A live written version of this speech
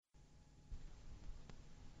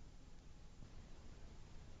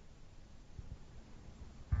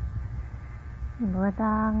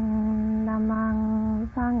Buddhaṃ Dhammāṃ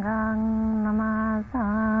Saṅghāṃ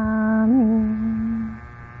Namāsāmi.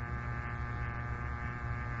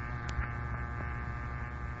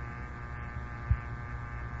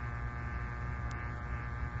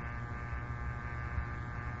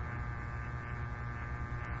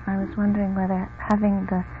 I was wondering whether having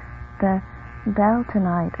the bell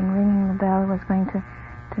tonight and ringing the bell was going to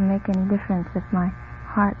make any difference if my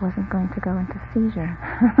heart wasn't going to go into seizure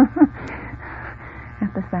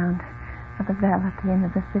at the sound of the bell at the end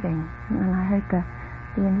of the sitting. And I heard the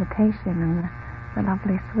invitation and the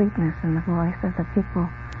lovely sweetness in the voice of the people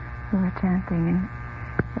who were chanting, and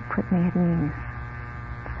it put me at ease.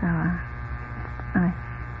 So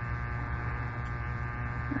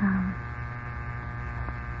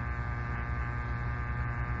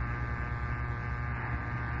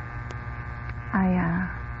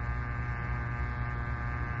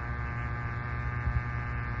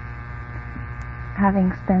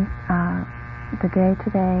having spent the day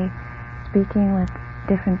today speaking with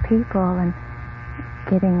different people and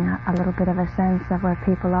getting a little bit of a sense of where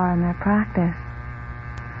people are in their practice,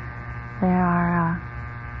 there are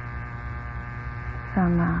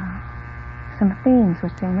some themes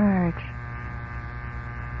which emerge,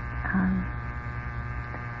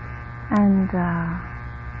 and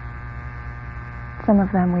some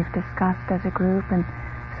of them we've discussed as a group, and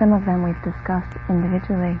some of them we've discussed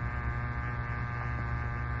individually.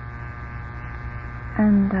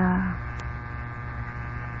 And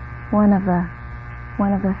one of the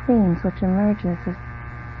themes which emerges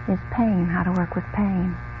is pain, how to work with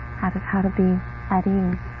pain, how to be at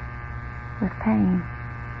ease with pain.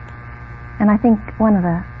 And I think one of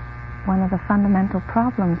the fundamental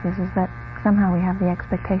problems is that somehow we have the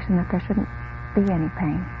expectation that there shouldn't be any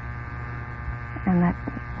pain, and that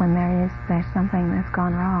when there's something that's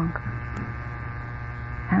gone wrong,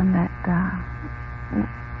 and that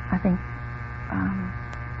I think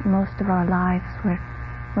most of our lives we're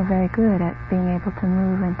very good at being able to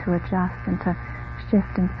move and to adjust and to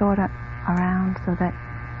shift and sort around so that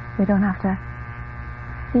we don't have to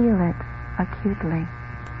feel it acutely.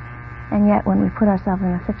 And yet when we put ourselves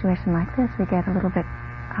in a situation like this, we get a little bit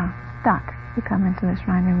stuck. You come into the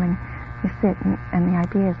shrine room and you sit, and the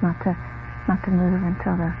idea is not to move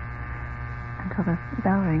until the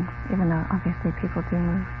bell rings, even though obviously people do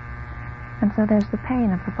move. And so there's the pain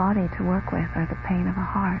of the body to work with, or the pain of a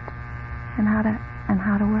heart, and how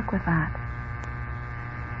to work with that.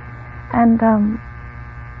 And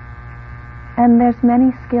there's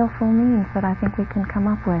many skillful means that I think we can come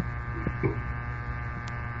up with.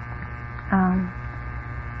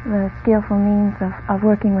 The skillful means of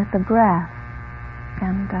working with the breath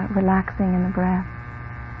and relaxing in the breath,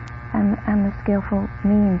 and the skillful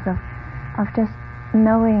means of just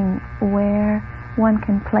knowing where one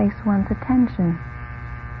can place one's attention.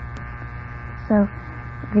 So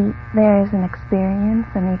there is an experience,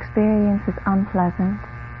 and the experience is unpleasant.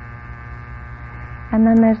 And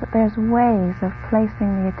then there's ways of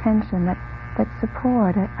placing the attention that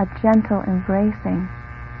support a gentle embracing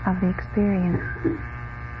of the experience.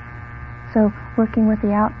 So working with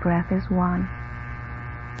the out-breath is one.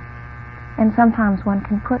 And sometimes one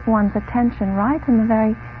can put one's attention right in the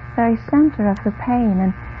very, very center of the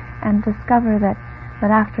pain, and discover that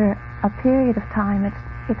after a period of time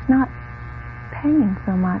it's not pain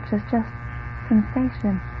so much as just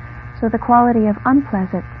sensation. So the quality of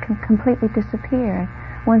unpleasant can completely disappear.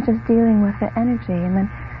 One's just dealing with the energy, and then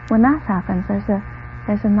when that happens, there's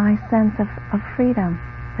a nice sense of freedom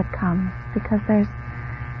that comes, because there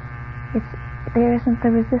isn't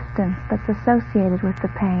the resistance that's associated with the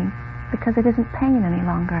pain, because it isn't pain any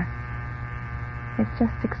longer. It's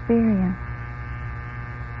just experience.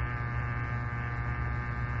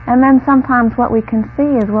 And then sometimes what we can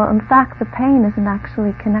see is, well, in fact, the pain isn't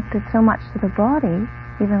actually connected so much to the body,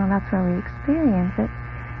 even though that's where we experience it.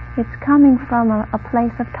 It's coming from a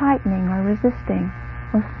place of tightening or resisting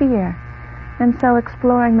or fear. And so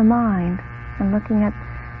exploring the mind and looking at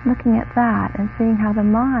that and seeing how the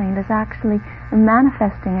mind is actually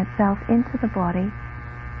manifesting itself into the body,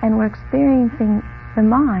 and we're experiencing the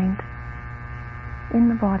mind in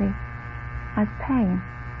the body as pain,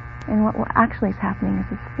 and what actually is happening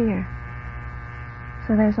is fear.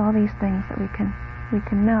 So there's all these things that we can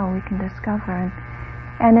know, we can discover,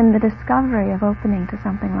 and in the discovery of opening to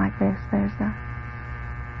something like this, there's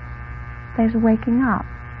waking up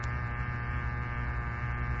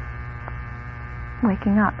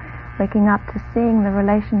to seeing the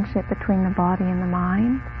relationship between the body and the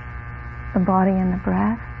mind, the body and the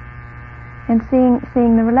breath, and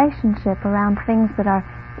seeing the relationship around things that are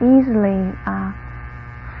easily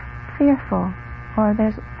fearful or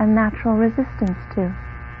there's a natural resistance to.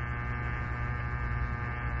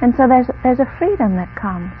 And so there's a freedom that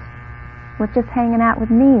comes with just hanging out with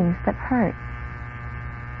knees that hurt.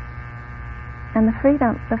 And the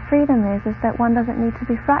freedom is that one doesn't need to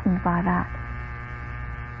be frightened by that,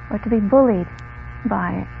 or to be bullied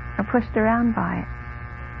by it, or pushed around by it.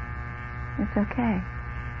 It's okay.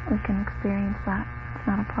 We can experience that. It's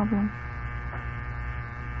not a problem.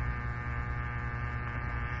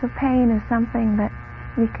 So pain is something that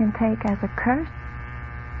we can take as a curse,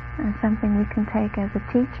 and something we can take as a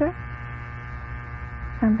teacher,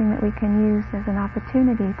 something that we can use as an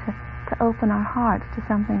opportunity to open our hearts to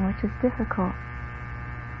something which is difficult.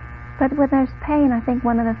 But when there's pain, I think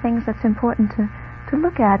one of the things that's important to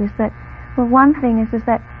look at is that, well, one thing is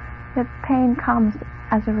that pain comes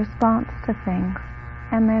as a response to things,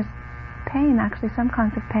 and there's pain, actually some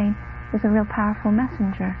kinds of pain is a real powerful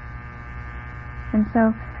messenger. And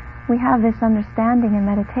so we have this understanding in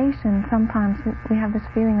meditation, sometimes we have this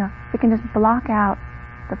feeling of, we can just block out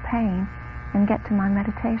the pain and get to my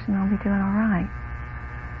meditation, I'll be doing all right.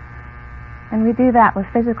 And we do that with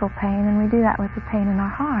physical pain, and we do that with the pain in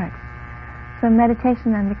our hearts. So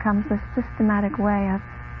meditation then becomes a systematic way of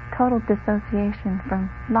total dissociation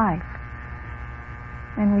from life.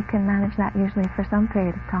 And we can manage that usually for some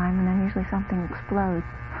period of time, and then usually something explodes.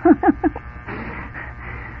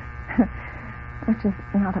 Which is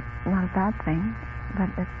not a bad thing,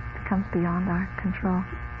 but it becomes beyond our control.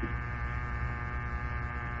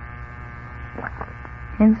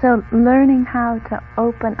 And so learning how to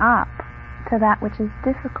open up to that which is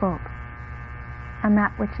difficult, and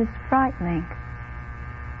that which is frightening,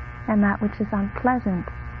 and that which is unpleasant,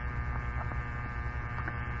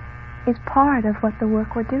 is part of what the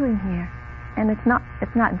work we're doing here. And it's not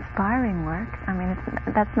inspiring work. I mean,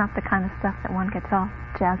 that's not the kind of stuff that one gets all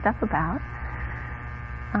jazzed up about.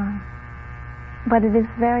 But it is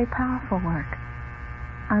very powerful work,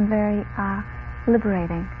 and very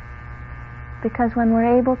liberating. Because when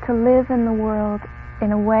we're able to live in the world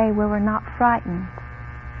in a way where we're not frightened,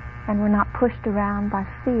 and we're not pushed around by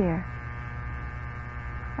fear,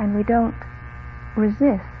 and we don't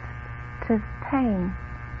resist to pain,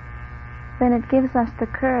 then it gives us the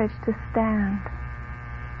courage to stand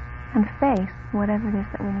and face whatever it is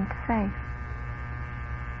that we need to face.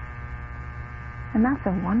 And that's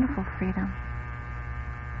a wonderful freedom.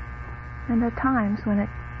 And there are times when it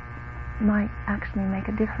might actually make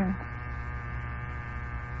a difference.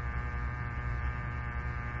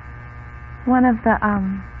 One of the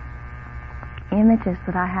images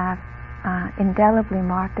that I have indelibly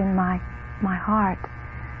marked in my heart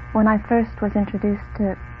when I first was introduced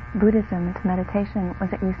to Buddhism and to meditation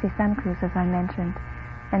was at UC Santa Cruz, as I mentioned,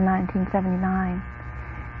 in 1979.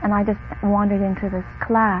 And I just wandered into this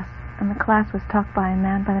class, and the class was taught by a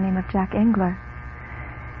man by the name of Jack Engler.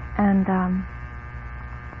 And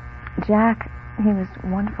Jack, he was a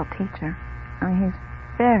wonderful teacher. I mean, he's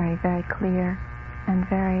very, very clear and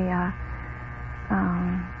very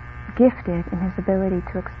gifted in his ability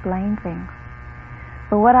to explain things.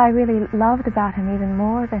 But what I really loved about him, even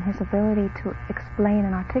more than his ability to explain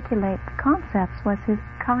and articulate the concepts, was his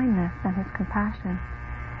kindness and his compassion.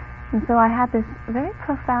 And so I had this very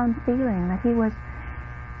profound feeling that he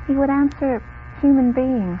would answer human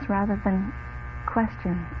beings rather than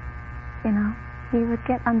questions. You know, he would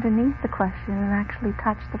get underneath the question and actually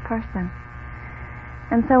touch the person.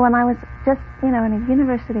 And so when I was just, in a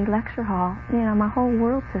university lecture hall, my whole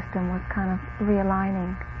world system was kind of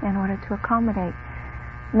realigning in order to accommodate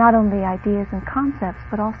not only ideas and concepts,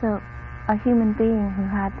 but also a human being who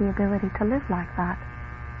had the ability to live like that.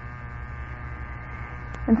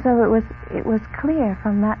 And so it was clear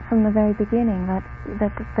from the very beginning that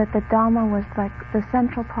the Dhamma was like the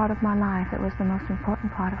central part of my life. It was the most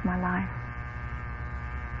important part of my life.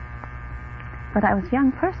 But I was a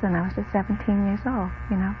young person. I was just 17 years old.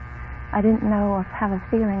 I didn't know or have a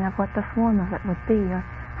feeling of what the form of it would be or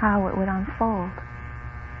how it would unfold.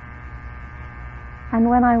 And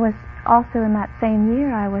when I was also in that same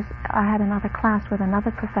year, I had another class with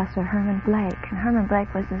another professor, Herman Blake. And Herman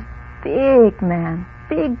Blake was this big man,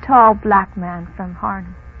 big, tall, black man from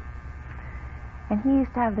Harlem. And he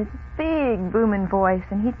used to have this big, booming voice,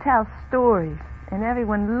 and he'd tell stories. And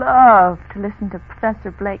everyone loved to listen to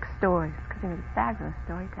Professor Blake's stories, because he was a fabulous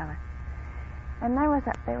storyteller. And there was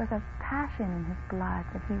a passion in his blood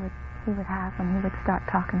that he would have when he would start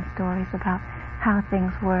talking stories about how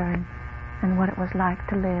things were and what it was like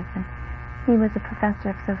to live. And he was a professor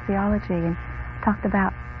of sociology and talked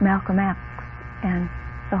about Malcolm X and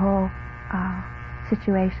the whole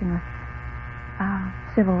situation with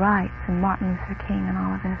civil rights and Martin Luther King and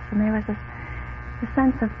all of this. And there was this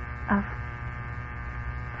sense of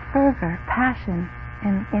fervor, passion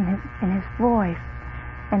in his voice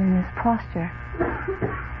and in his posture.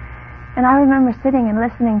 And I remember sitting and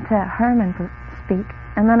listening to Herman speak,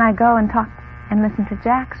 and then I go and talk and listen to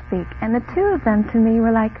Jack speak, and the two of them to me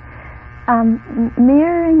were like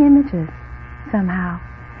mirroring images somehow.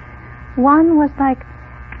 One was like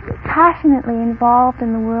passionately involved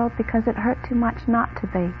in the world because it hurt too much not to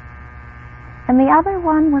be, and the other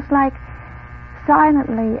one was like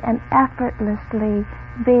silently and effortlessly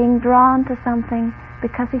being drawn to something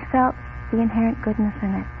because he felt the inherent goodness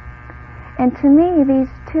in it. And to me, these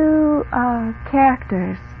two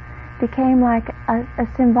characters became like a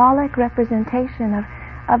symbolic representation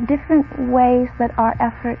of different ways that our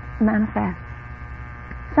effort manifests.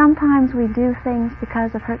 Sometimes we do things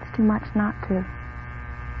because it hurts too much not to.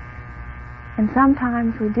 And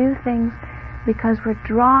sometimes we do things because we're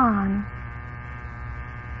drawn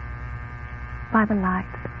by the light,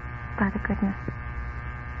 by the goodness,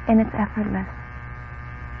 and it's effortless.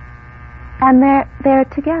 And they're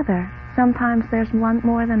together. Sometimes there's one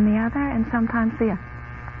more than the other, and sometimes the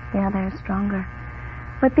other is stronger.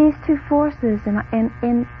 But these two forces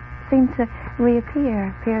seem to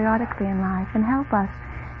reappear periodically in life and help us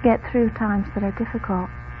get through times that are difficult,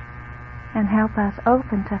 and help us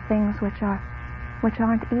open to things which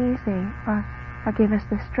aren't easy, or give us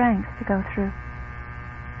the strength to go through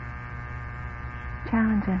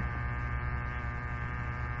challenges.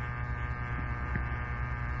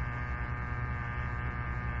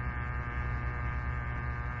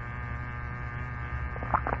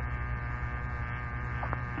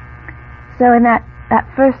 So in that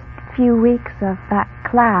first few weeks of that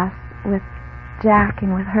class with Jack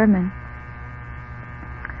and with Herman,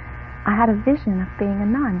 I had a vision of being a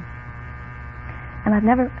nun. And I'd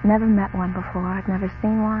never met one before. I'd never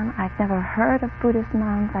seen one. I'd never heard of Buddhist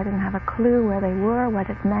nuns. I didn't have a clue where they were, what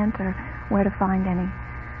it meant, or where to find any.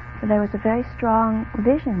 So there was a very strong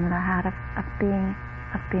vision that I had of being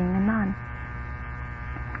a nun.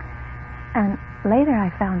 And later I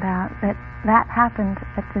found out that happened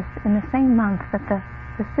in the same month that the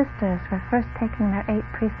sisters were first taking their 8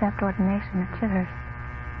 precept ordination at Chithurst.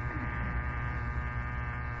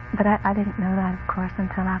 But I didn't know that, of course,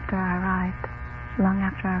 until after I arrived, long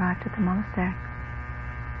after I arrived at the monastery.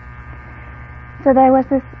 So there was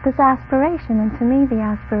this aspiration, and to me the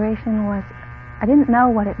aspiration was, I didn't know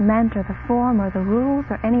what it meant or the form or the rules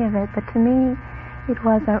or any of it, but to me it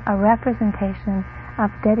was a representation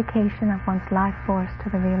of dedication of one's life force to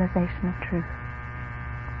the realization of truth.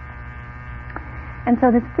 And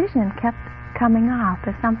so this vision kept coming up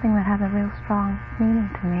as something that had a real strong meaning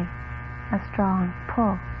to me, a strong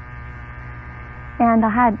pull. And I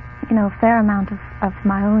had, a fair amount of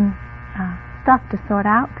my own stuff to sort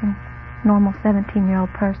out, being a normal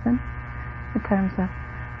 17-year-old person, in terms of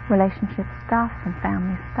relationship stuff and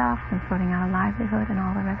family stuff and sorting out a livelihood and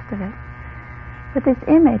all the rest of it. But this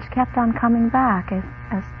image kept on coming back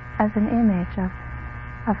as an image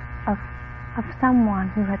of someone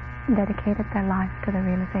who had dedicated their life to the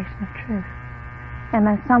realization of truth, and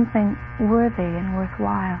as something worthy and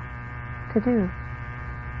worthwhile to do.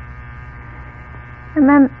 And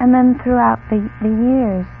then throughout the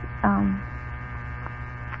years,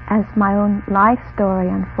 as my own life story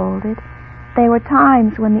unfolded, there were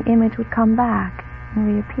times when the image would come back and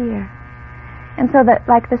reappear. And so that,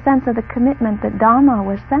 like, the sense of the commitment that Dhamma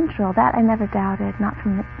was central, that I never doubted, not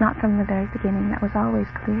from the very beginning. That was always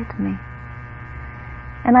clear to me.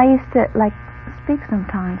 And I used to, speak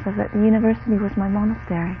sometimes of that the university was my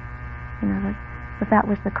monastery. That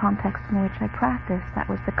was the context in which I practiced. That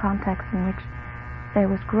was the context in which there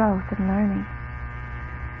was growth and learning.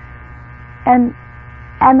 And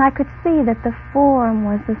I could see that the form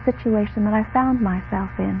was the situation that I found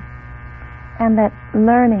myself in, and that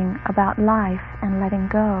learning about life and letting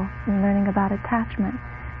go and learning about attachment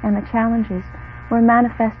and the challenges were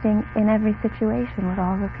manifesting in every situation with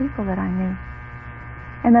all the people that I knew,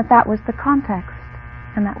 and that was the context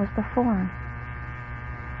and that was the form.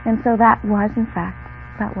 And so that was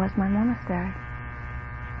my monastery.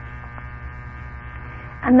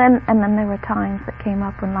 And then there were times that came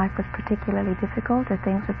up when life was particularly difficult or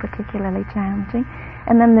things were particularly challenging,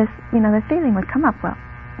 and then this feeling would come up, well,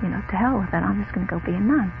 to hell with it, I'm just going to go be a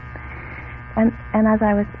nun. And as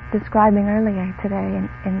I was describing earlier today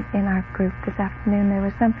in our group this afternoon,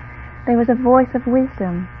 there was a voice of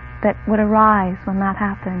wisdom that would arise when that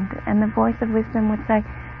happened, and the voice of wisdom would say,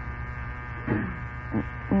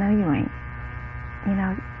 no, you ain't.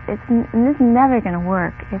 This is never going to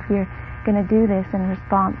work if you're going to do this in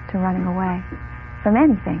response to running away from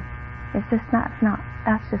anything. It's just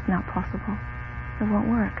that's just not possible. It won't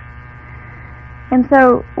work. And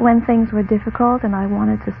so when things were difficult and I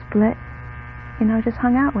wanted to split, just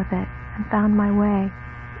hung out with it and found my way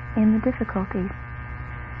in the difficulties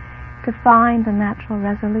to find a natural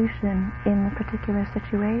resolution in the particular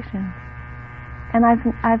situation. And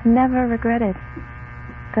I've never regretted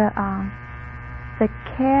the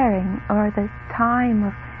caring or the time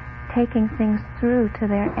of taking things through to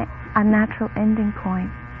a natural ending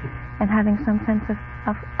point and having some sense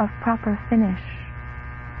of proper finish.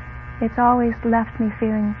 It's always left me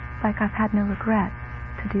feeling like I've had no regrets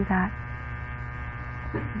to do that.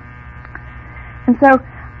 And so,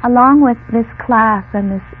 along with this class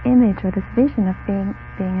and this image or this vision of being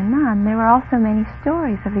a nun, there were also many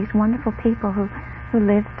stories of these wonderful people who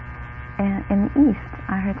lived in the East.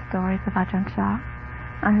 I heard stories of Ajahn Chah.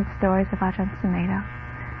 I heard stories of Ajahn Sumedho.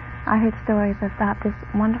 I heard stories about this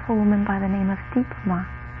wonderful woman by the name of Amma,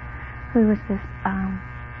 who was this.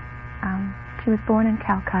 She was born in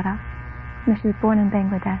Calcutta. No, she was born in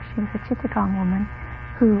Bangladesh. She was a Chittagong woman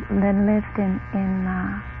who then lived in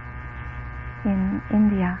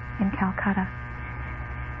India, in Calcutta.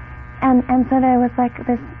 And so there was like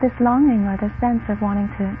this longing or this sense of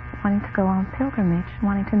wanting to go on pilgrimage,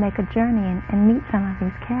 wanting to make a journey and meet some of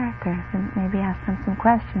these characters and maybe ask them some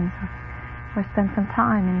questions or spend some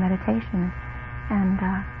time in meditation and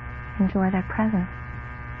enjoy their presence.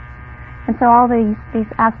 And so all these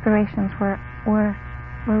aspirations were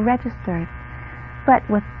registered, but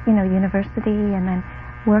with university and then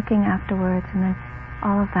working afterwards and then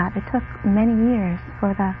all of that, it took many years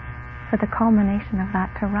for the culmination of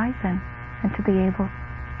that to ripen and to be able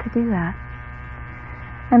to do that.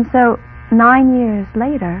 And so 9 years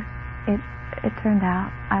later, it turned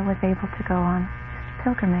out I was able to go on this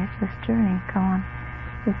pilgrimage, this journey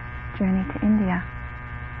to India.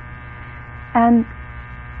 And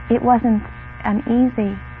it wasn't an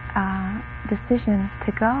easy decision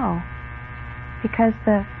to go, because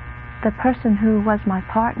the person who was my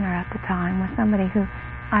partner at the time was somebody who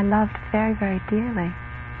I loved very, very dearly.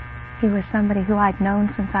 He was somebody who I'd known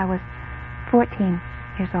since I was 14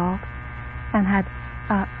 years old and had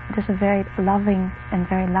just a very loving and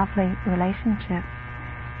very lovely relationship.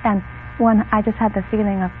 And I just had the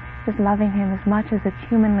feeling of just loving him as much as it's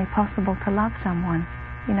humanly possible to love someone.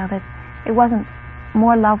 That it wasn't,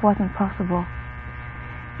 more love wasn't possible.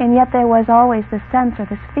 And yet there was always this sense or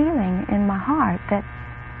this feeling in my heart that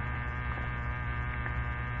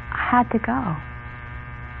I had to go.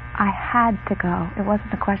 I had to go. It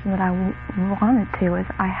wasn't a question that I wanted to, it was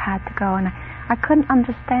I had to go. And I couldn't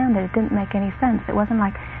understand it. It didn't make any sense. It wasn't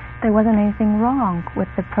like there wasn't anything wrong with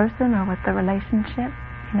the person or with the relationship.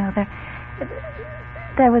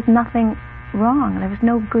 There was nothing wrong. There was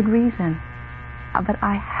no good reason. But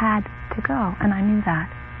I had to go, and I knew that.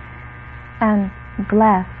 And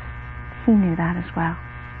bless, he knew that as well.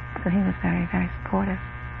 So he was very, very supportive.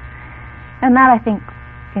 And that, I think,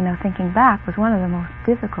 thinking back, was one of the most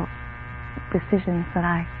difficult decisions that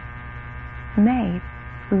I made.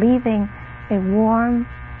 Leaving a warm,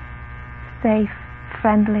 safe,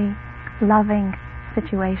 friendly, loving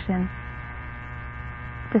situation,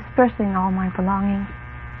 dispersing all my belongings,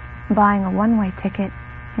 buying a one-way ticket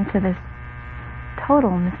into this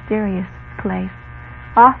total mysterious place,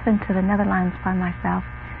 off into the Netherlands by myself,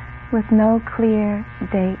 with no clear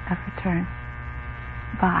date of return.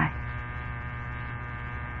 Bye.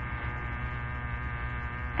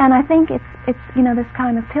 And I think it's this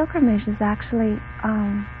kind of pilgrimage is actually,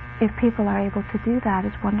 if people are able to do that,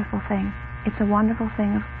 it's a wonderful thing. It's a wonderful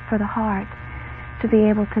thing for the heart to be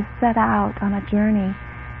able to set out on a journey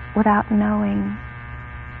without knowing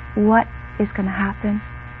what is going to happen,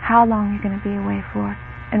 how long you're going to be away for,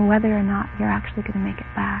 and whether or not you're actually going to make it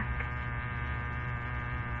back.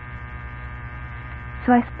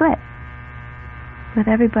 So I split, with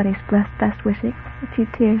everybody's best wishes, a few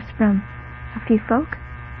tears from a few folk,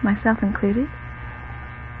 myself included,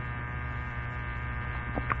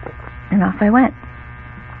 and off I went.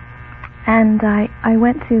 And I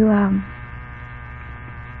went to,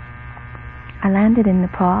 I landed in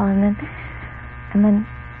Nepal, and then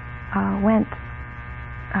went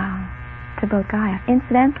to Bodh Gaya.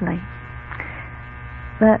 Incidentally,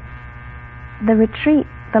 the retreat,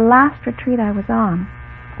 the last retreat I was on,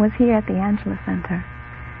 was here at the Angela Center,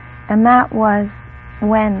 and that was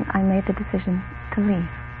when I made the decision to leave.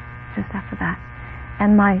 Just after that,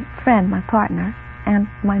 and my friend, my partner, and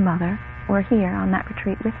my mother were here on that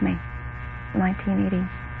retreat with me. 1987,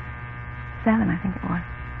 I think it was.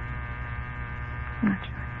 I'm not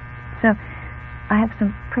sure. So I have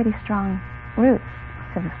some pretty strong roots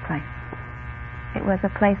to this place. It was a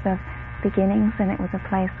place of beginnings, and it was a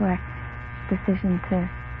place where decision to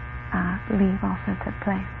leave also took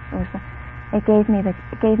place. It was It gave me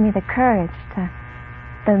the courage to.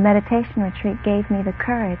 The meditation retreat gave me the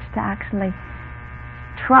courage to actually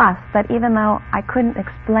trust that even though I couldn't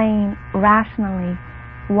explain rationally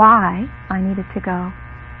why I needed to go,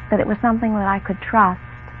 that it was something that I could trust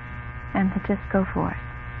and to just go for it.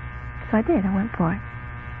 So I did. I went for it.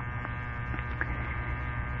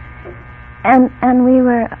 And we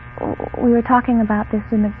were talking about this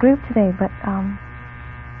in the group today, but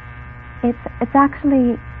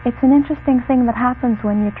it's an interesting thing that happens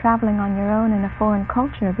when you're traveling on your own in a foreign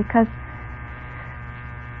culture, because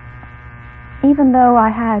even though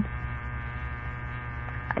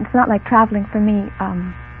it's not like traveling for me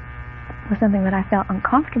was something that I felt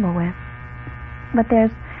uncomfortable with, but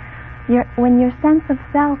when your sense of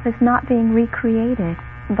self is not being recreated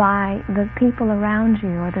by the people around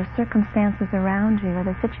you or the circumstances around you or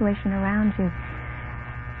the situation around you,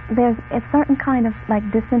 there's a certain kind of like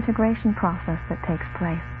disintegration process that takes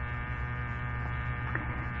place.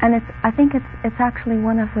 And I think it's actually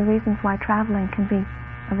one of the reasons why traveling can be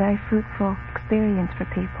a very fruitful experience for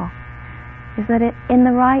people, is that in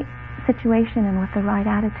the right situation and with the right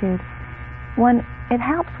attitude, it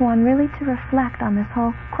helps one really to reflect on this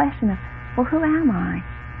whole question of, well, who am I?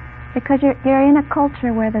 Because you're in a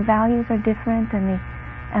culture where the values are different and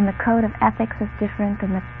the code of ethics is different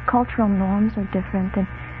and the cultural norms are different,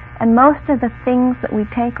 and most of the things that we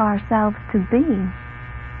take ourselves to be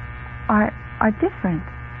are different.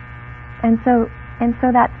 And so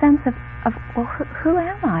that sense of well, who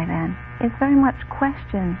am I then, is very much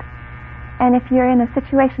questioned. And if you're in a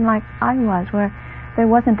situation like I was, where there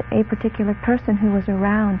wasn't a particular person who was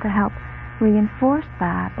around to help reinforce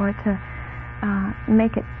that, or to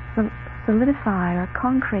make it solidify or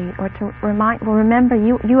concrete, or to remember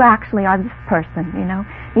you actually are this person,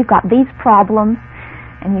 you've got these problems,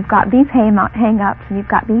 and you've got these hang-ups, and you've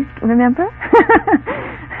got these, remember?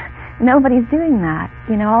 Nobody's doing that.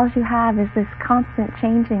 All you have is this constant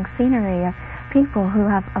changing scenery of people who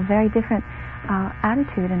have a very different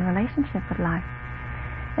attitude and relationship with life.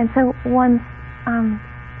 And so one's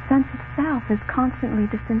sense of self is constantly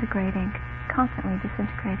disintegrating.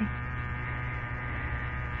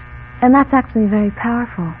 And that's actually a very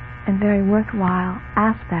powerful and very worthwhile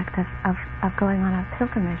aspect of going on a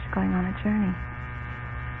pilgrimage, going on a journey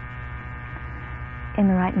in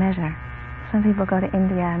the right measure. Some people go to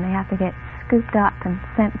India and they have to get scooped up and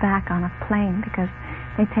sent back on a plane because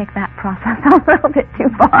they take that process a little bit too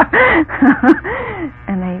far.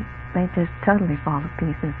 And they just totally fall to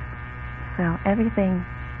pieces. So everything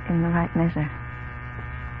in the right measure.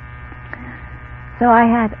 So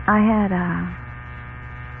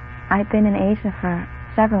I'd been in Asia for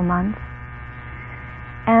several months,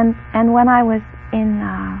 and when I was in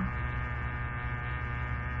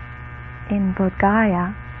Bodh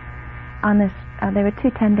Gaya on this, there were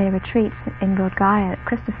 2 10-day retreats in Bodh Gaya that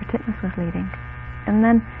Christopher Titmuss was leading, and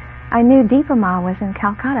then I knew Deepa Ma was in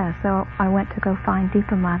Calcutta, so I went to go find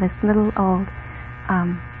Deepa Ma, this little old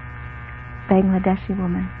Bangladeshi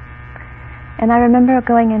woman. And I remember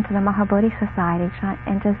going into the Mahabodhi Society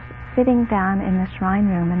and just sitting down in the shrine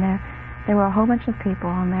room, and there were a whole bunch of people,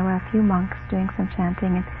 and there were a few monks doing some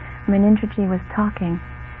chanting, and Munindraji was talking,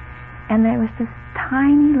 and there was this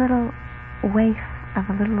tiny little waif of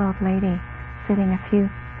a little old lady sitting a few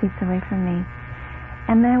seats away from me,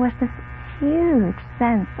 and there was this huge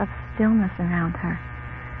sense of stillness around her.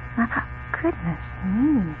 And I thought, goodness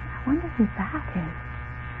me, I wonder who that is.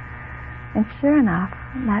 And sure enough,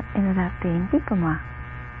 that ended up being Deepa Ma,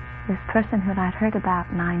 this person who I'd heard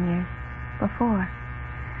about 9 years before.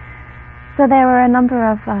 So there were a number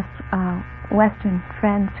of us Western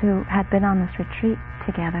friends who had been on this retreat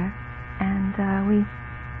together, and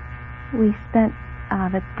we spent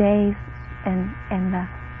the days in the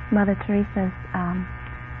Mother Teresa's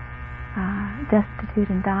destitute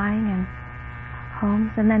and dying and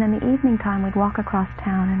homes, and then in the evening time we'd walk across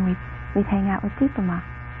town and we'd hang out with Deepa Ma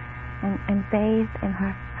and bathe in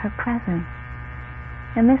her presence.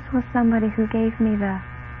 And this was somebody who gave me the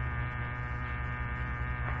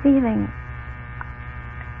feeling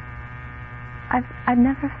I've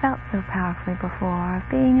never felt so powerfully before, of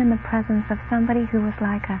being in the presence of somebody who was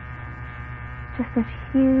like just this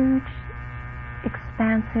huge,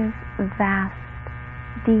 expansive, vast,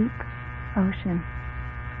 deep ocean.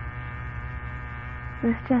 It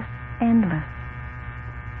was just endless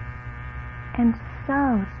and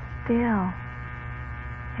so still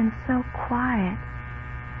and so quiet,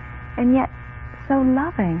 and yet so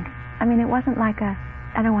loving. I mean, it wasn't like a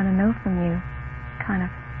I don't want to know from you kind of.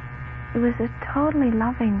 It was a totally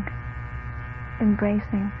loving,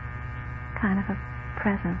 embracing kind of a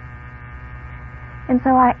presence. And so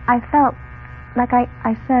I felt like I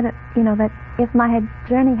said, that if my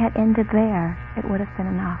journey had ended there, it would have been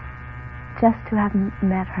enough, just to have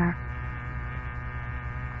met her.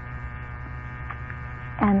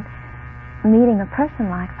 And meeting a person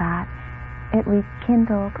like that, it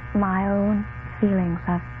rekindled my own feelings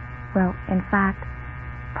of, well, in fact,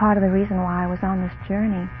 part of the reason why I was on this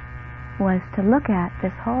journey was to look at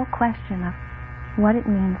this whole question of what it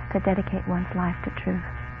means to dedicate one's life to truth.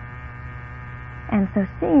 And so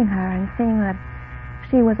seeing her and seeing that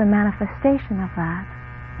she was a manifestation of that,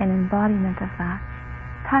 an embodiment of that,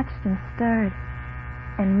 touched and stirred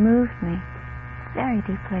and moved me very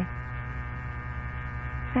deeply.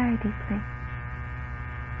 Very deeply.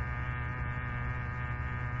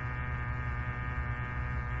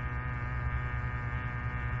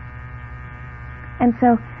 And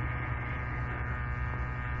so,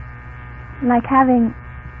 like having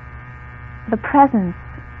the presence,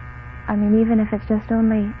 I mean, even if it's just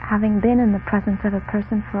only having been in the presence of a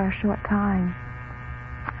person for a short time,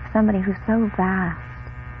 somebody who's so vast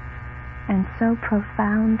and so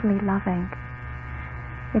profoundly loving.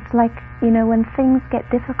 It's like, when things get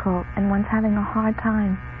difficult and one's having a hard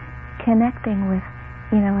time connecting with,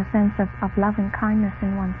 a sense of love and kindness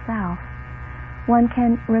in oneself, one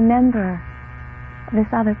can remember this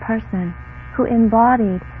other person who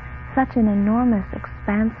embodied such an enormous,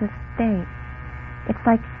 expansive state. It's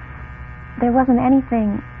like there wasn't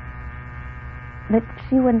anything that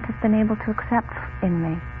she wouldn't have been able to accept in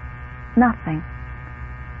me. Nothing.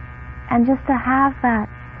 And just to have that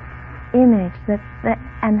image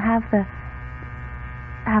and have the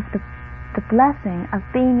blessing of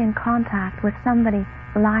being in contact with somebody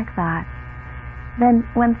like that, then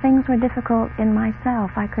when things were difficult in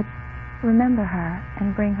myself, I could remember her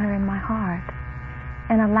and bring her in my heart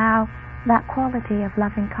and allow that quality of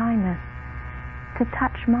loving kindness to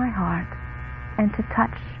touch my heart and to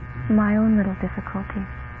touch my own little difficulties.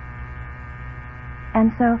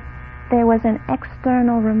 And so there was an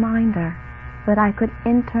external reminder that I could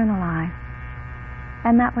internalize,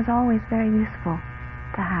 and that was always very useful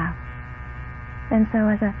to have. And so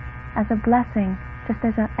as a blessing, just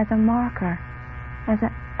as a marker, as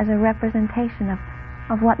a representation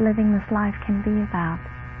of what living this life can be about,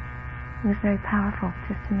 it was very powerful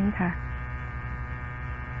just to meet her.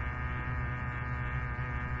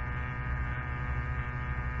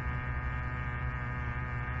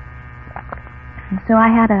 And so I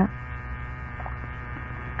had a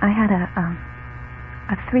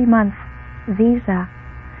 3-month visa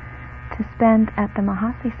to spend at the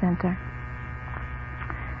Mahasi Center.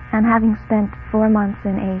 And having spent 4 months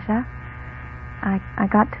in Asia, I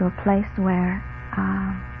got to a place where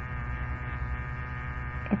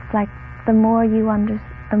it's like the more you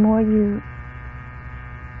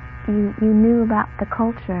knew about the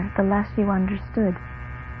culture, the less you understood.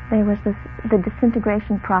 There was the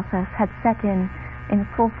disintegration process had set in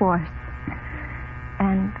full force,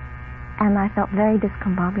 and I felt very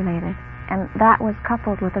discombobulated, and that was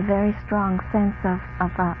coupled with a very strong sense of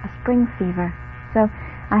a spring fever. So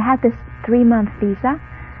I had this 3-month visa,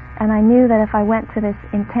 and I knew that if I went to this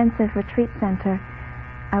intensive retreat center,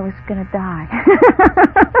 I was going to die.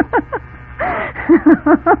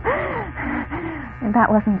 And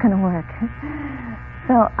that wasn't going to work.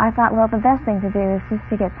 So I thought, well, the best thing to do is just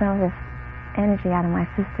to get some of this energy out of my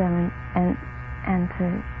system and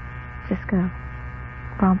to just go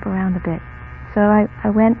romp around a bit. So I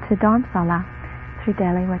went to Dharamsala through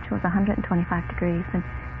Delhi, which was 125 degrees, and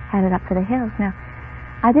headed up to the hills. Now,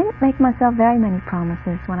 I didn't make myself very many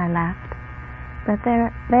promises when I left, but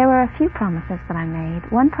there were a few promises that I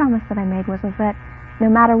made. One promise that I made was that no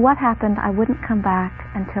matter what happened, I wouldn't come back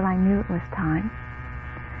until I knew it was time.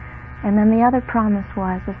 And then the other promise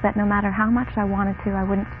was that no matter how much I wanted to, I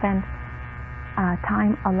wouldn't spend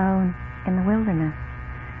time alone in the wilderness.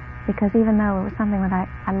 Because even though it was something that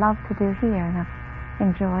I love to do here, and I've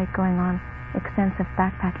enjoyed going on extensive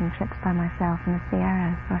backpacking trips by myself in the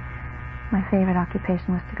Sierras, or my favorite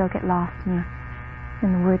occupation was to go get lost in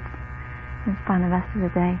the woods and spend the rest of the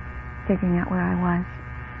day figuring out where I was,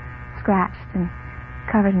 scratched and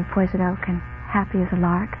covered in poison oak and happy as a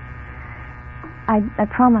lark. I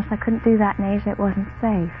promised I couldn't do that in Asia. It wasn't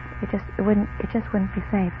safe. It just wouldn't be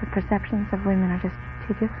safe. The perceptions of women are just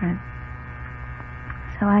too different.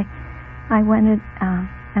 So I went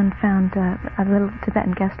and found a little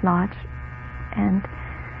Tibetan guest lodge, and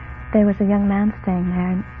there was a young man staying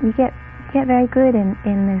there. And you get very good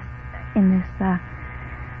in this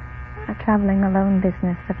traveling alone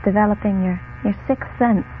business of developing your sixth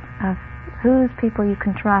sense of whose people you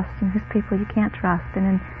can trust and whose people you can't trust. And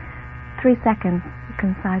in 3 seconds, you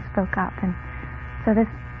can size folk up. And so this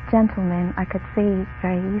gentleman I could see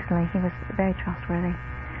very easily. He was very trustworthy.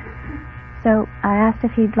 So I asked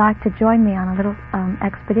if he'd like to join me on a little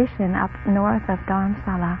expedition up north of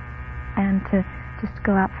Dharamsala and to just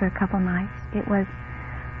go out for a couple nights. It was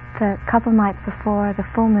the couple nights before the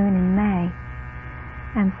full moon in May.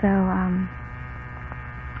 And so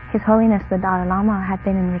His Holiness the Dalai Lama had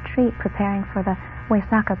been in retreat preparing for the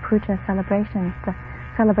Vaisakha Puja celebrations, the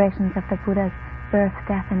celebrations of the Buddha's birth,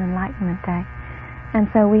 death, and enlightenment day. And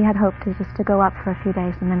so we had hoped to go up for a few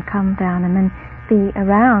days and then come down and then be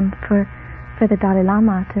around for the Dalai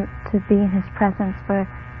Lama to be in his presence for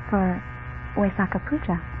Vaisakha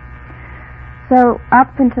Puja. So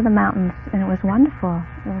up into the mountains, and it was wonderful.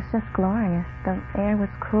 It was just glorious. The air was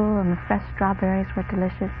cool, and the fresh strawberries were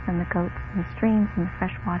delicious, and the goats and the streams and the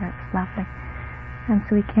fresh water. It was lovely. And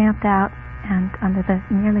so we camped out and under the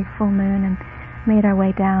nearly full moon and made our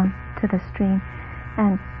way down to the stream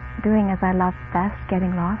and doing as I loved best,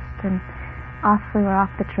 getting lost. And we were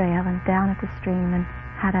off the trail and down at the stream and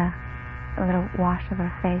had a little wash of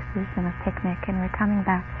our faces and a picnic, and we're coming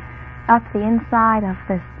back up the inside of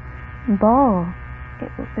this bowl. It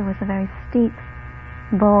was a very steep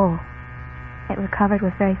bowl. It was covered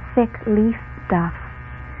with very thick leaf stuff.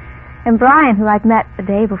 And Brian, who I'd met the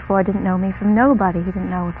day before, didn't know me from nobody. He didn't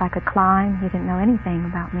know if I could climb. He didn't know anything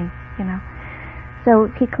about me, you know. So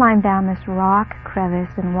he climbed down this rock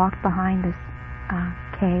crevice and walked behind this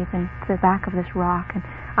cave and to the back of this rock. And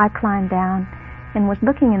I climbed down and was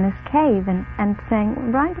looking in this cave and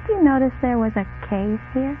saying, "Brian, did you notice there was a cave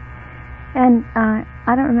here?" And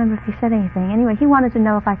I don't remember if he said anything. Anyway, he wanted to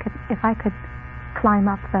know if I could climb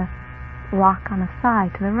up the rock on the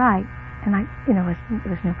side to the right. And it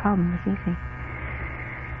was no problem. It was easy.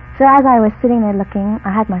 So as I was sitting there looking,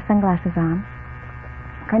 I had my sunglasses on.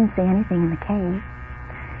 Couldn't see anything in the cave.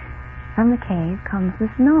 From the cave comes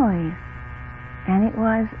this noise. And it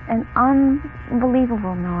was an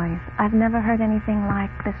unbelievable noise. I've never heard anything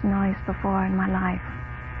like this noise before in my life.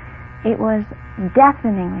 It was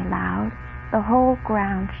deafeningly loud. The whole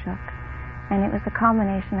ground shook. And it was a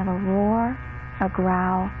combination of a roar, a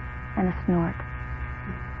growl, and a snort.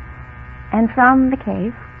 And from the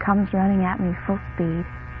cave comes running at me full speed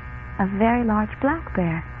a very large black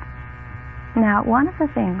bear. Now, one of the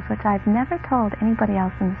things which I've never told anybody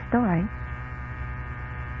else in the story,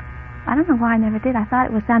 I don't know why I never did. I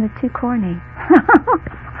thought it sounded too corny.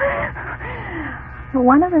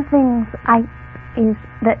 One of the things is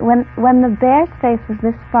that when the bear's face was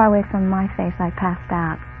this far away from my face, I passed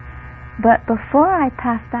out. But before I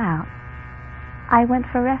passed out, I went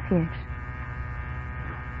for refuge.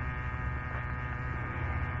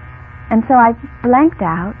 And so I blanked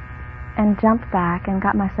out and jumped back and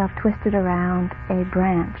got myself twisted around a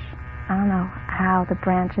branch. I don't know how the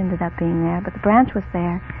branch ended up being there, but the branch was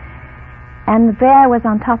there. And the bear was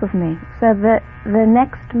on top of me. So the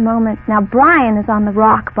next moment, now Brian is on the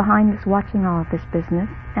rock behind us watching all of this business.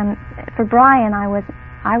 And for Brian, I was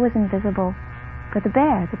invisible for the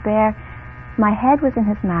bear. The bear, my head was in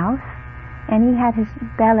his mouth, and he had his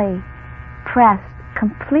belly pressed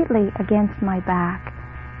completely against my back,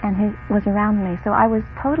 and he was around me. So I was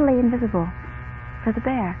totally invisible for the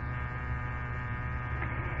bear.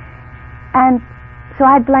 And so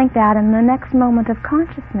I blanked out, and the next moment of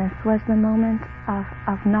consciousness was the moment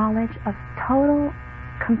of knowledge of total,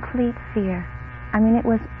 complete fear. I mean,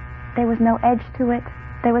 there was no edge to it,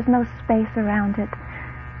 there was no space around it,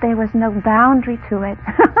 there was no boundary to it.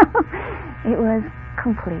 It was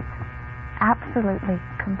complete, absolutely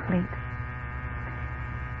complete.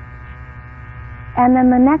 And then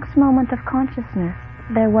the next moment of consciousness,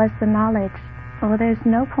 there was the knowledge, there's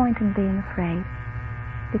no point in being afraid,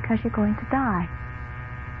 because you're going to die.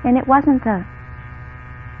 And it wasn't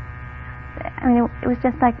it was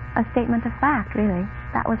just like a statement of fact, really.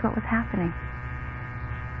 That was what was happening.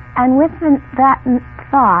 And with that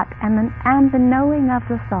thought and the knowing of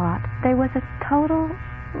the thought, there was a total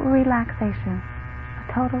relaxation,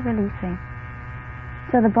 a total releasing.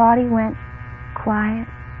 So the body went quiet,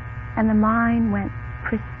 and the mind went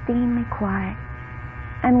pristinely quiet,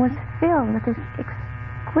 and was filled with this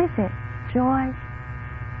exquisite joy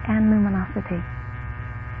and luminosity.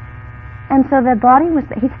 And so the body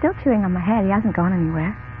he's still chewing on my head. He hasn't gone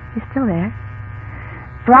anywhere. He's still there.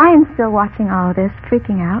 Brian's still watching all of this,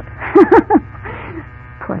 freaking out.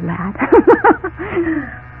 Poor lad.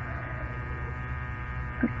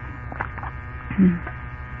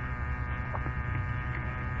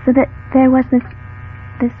 So that there was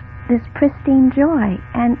this pristine joy,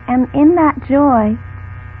 and in that joy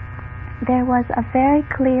there was a very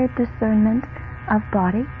clear discernment of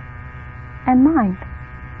body and mind.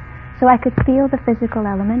 So I could feel the physical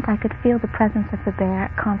element, I could feel the presence of the bear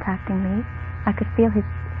contacting me, I could feel his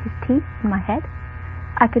teeth in my head,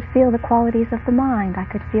 I could feel the qualities of the mind, I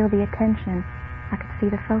could feel the attention, I could see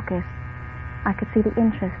the focus, I could see the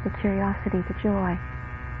interest, the curiosity, the joy.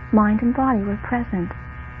 Mind and body were present.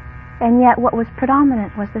 And yet what was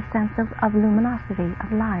predominant was the sense of luminosity,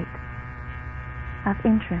 of light, of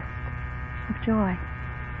interest, of joy.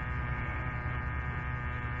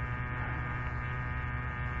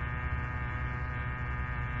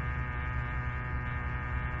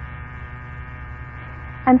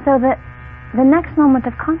 And so the next moment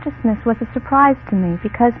of consciousness was a surprise to me,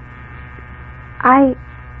 because I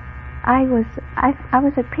was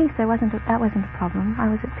at peace. That wasn't a problem. I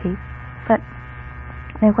was at peace, but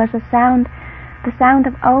there was the sound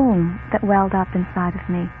of Om that welled up inside of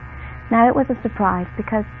me. Now it was a surprise,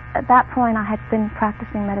 because at that point I had been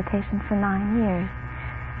practicing meditation for 9 years,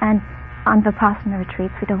 and on Vipassana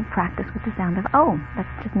retreats we don't practice with the sound of Om.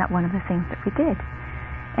 That's just not one of the things that we did.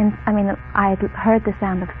 And I mean, I had heard the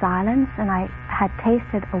sound of silence, and I had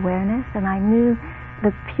tasted awareness, and I knew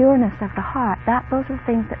the pureness of the heart. Those were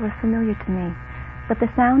things that were familiar to me. But the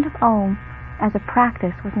sound of Om as a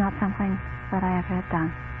practice was not something that I ever had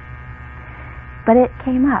done. But it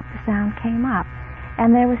came up, the sound came up,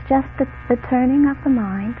 and there was just the turning of the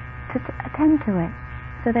mind to attend to it.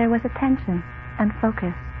 So there was attention and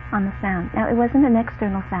focus on the sound. Now it wasn't an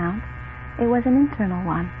external sound, it was an internal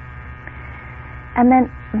one. And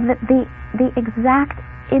then the exact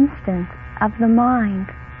instant of the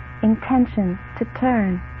mind intention to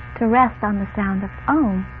turn, to rest on the sound of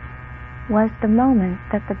Om, was the moment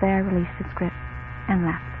that the bear released its grip and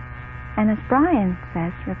left. And as Brian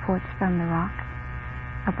says, reports from the rock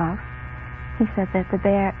above, he said that the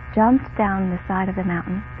bear jumped down the side of the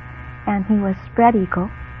mountain, and he was spread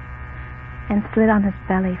eagle and slid on his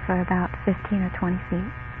belly for about 15 or 20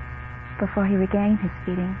 feet before he regained his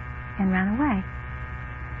feeding and ran away.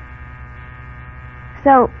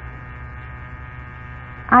 So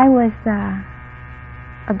I was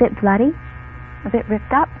a bit bloody, a bit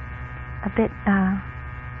ripped up, a bit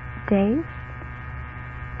dazed,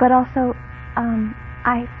 but also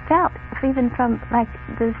I felt, even from like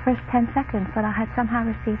the first 10 seconds, that I had somehow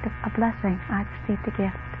received a blessing. I had received a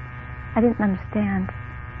gift. I didn't understand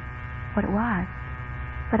what it was,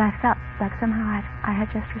 but I felt like somehow I had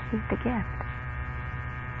just received a gift.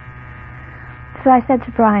 So I said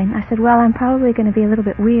to Brian, I said, well, I'm probably going to be a little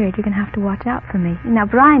bit weird. You're going to have to watch out for me. Now,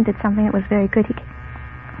 Brian did something that was very good.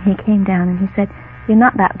 He came down and he said, you're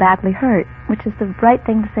not that badly hurt, which is the right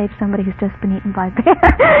thing to say to somebody who's just been eaten by a bear.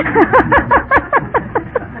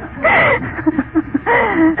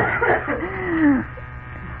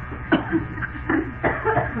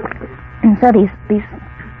 And so these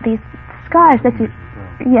scars that you...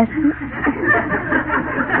 Yes.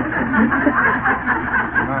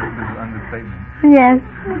 Yes.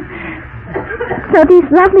 So these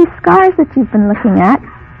lovely scars that you've been looking at,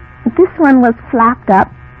 this one was flapped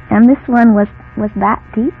up, and this one was that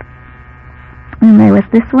deep, and there was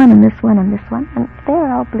this one and this one and this one, and they were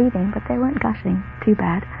all bleeding, but they weren't gushing too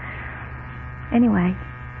bad. Anyway,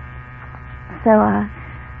 so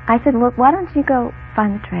I said, well, why don't you go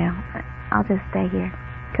find the trail? I'll just stay here,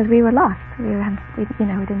 because we were lost. We didn't,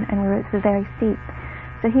 and it was very steep.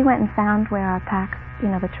 So he went and found where our packs,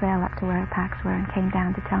 the trail up to where our packs were, and came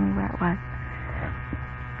down to tell me where it was.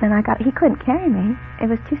 And he couldn't carry me. It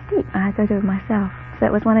was too steep. I had to do it myself. So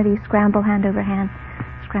it was one of these scramble, hand over hand,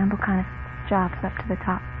 scramble kind of jobs up to the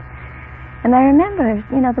top. And I remember,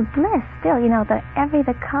 the bliss still,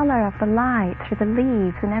 the color of the light through the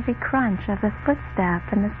leaves, and every crunch of the footstep,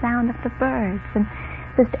 and the sound of the birds, and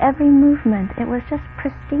just every movement. It was just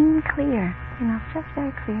pristine clear, just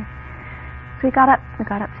very clear. So we got up to the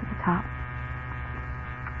top,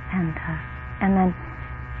 and then,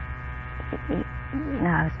 it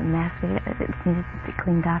was a mess. It needed to be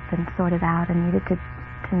cleaned up and sorted out, and needed to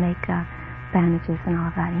make bandages and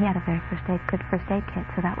all of that. And he had a very good first aid kit,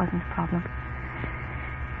 so that wasn't a problem.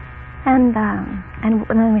 And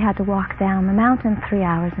then we had to walk down the mountain 3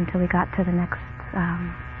 hours until we got to the next,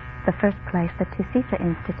 the first place, the Tusita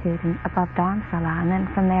Institute above Dharamsala. And then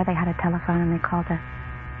from there they had a telephone, and they called a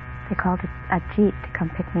jeep to come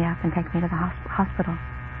pick me up and take me to the hospital.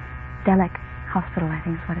 Delek Hospital, I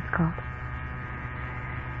think is what it's called.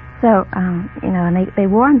 So, and they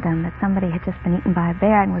warned them that somebody had just been eaten by a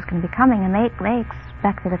bear and was going to be coming, and they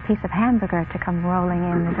expected a piece of hamburger to come rolling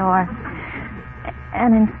in the door.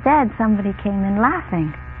 And instead, somebody came in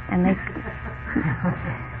laughing, and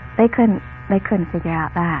they couldn't figure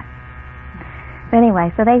out that. But anyway,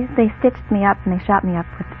 so they stitched me up, and they shot me up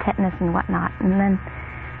with tetanus and whatnot, and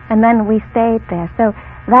then we stayed there. So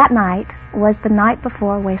that night was the night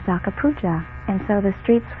before Vaisakha Puja, and so the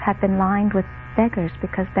streets had been lined with beggars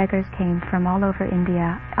because beggars came from all over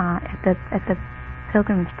India at the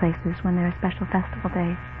pilgrimage places when there were special festival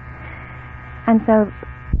days. And so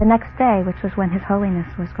the next day, which was when His Holiness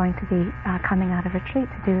was going to be coming out of retreat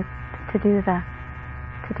to do the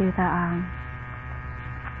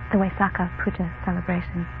Vaisakha Puja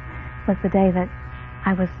celebration, was the day that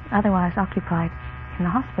I was otherwise occupied in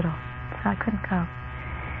the hospital, so I couldn't go.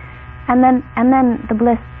 And then the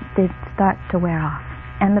bliss did start to wear off,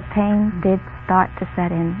 and the pain did start to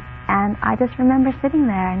set in, and I just remember sitting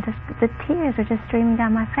there, and just the tears were just streaming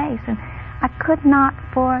down my face, and I could not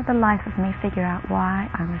for the life of me figure out why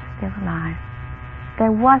I was still alive.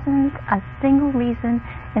 There wasn't a single reason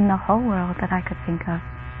in the whole world that I could think of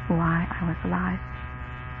why I was alive.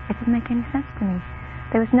 It didn't make any sense to me.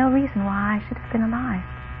 There was no reason why I should have been alive,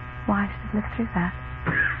 why I should have lived through that.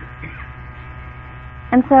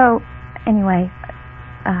 And so, anyway,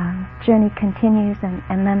 journey continues,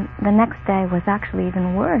 and then the next day was actually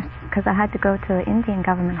even worse, because I had to go to an Indian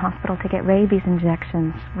government hospital to get rabies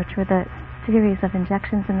injections, which were the series of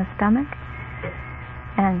injections in the stomach.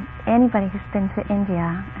 And anybody who's been to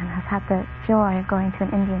India and has had the joy of going to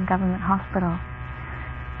an Indian government hospital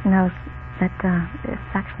knows that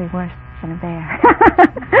it's actually worse than a bear.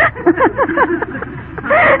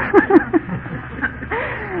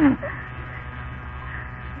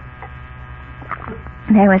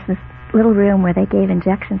 There was this little room where they gave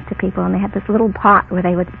injections to people, and they had this little pot where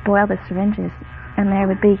they would boil the syringes, and there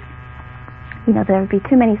would be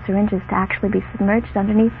too many syringes to actually be submerged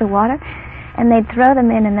underneath the water, and they'd throw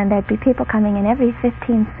them in, and then there'd be people coming in every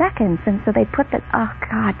 15 seconds, and so they put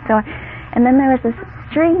and then there was this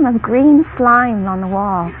stream of green slime on the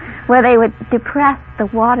wall where they would depress the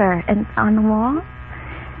water on the wall.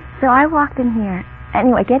 So I walked in here.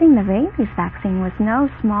 Anyway, getting the rabies vaccine was no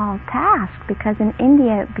small task, because in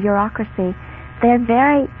India bureaucracy, they're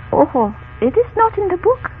very, it is not in the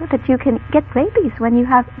book that you can get rabies when you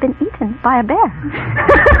have been eaten by a bear.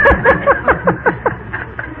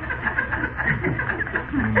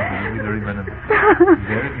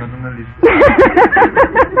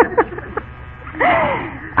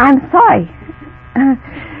 I'm sorry.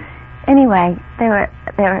 Anyway, there's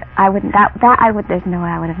no way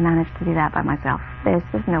I would have managed to do that by myself. There's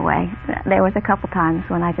just no way. There was a couple times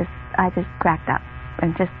when I just cracked up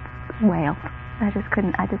and just wailed. I just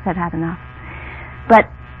couldn't. I just had enough. But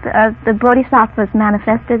the bodhisattvas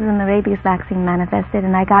manifested, and the rabies vaccine manifested,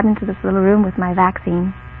 and I got into this little room with my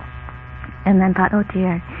vaccine, and then thought, oh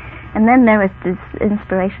dear. And then there was this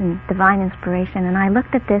inspiration, divine inspiration, and I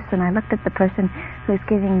looked at this, and I looked at the person who was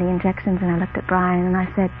giving the injections, and I looked at Brian, and I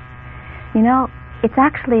said, it's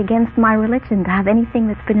actually against my religion to have anything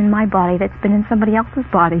that's been in my body that's been in somebody else's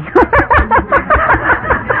body.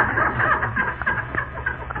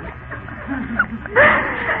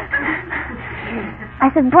 I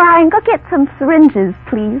said, Brian, go get some syringes,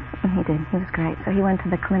 please. And he did. He was great. So he went to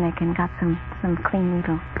the clinic and got some clean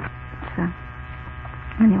needles. So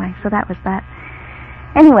anyway, so that was that.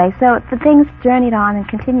 Anyway, so the things journeyed on and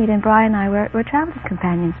continued, and Brian and I were traveling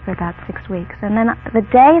companions for about 6 weeks. And then the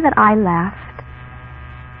day that I left,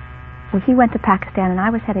 he went to Pakistan and I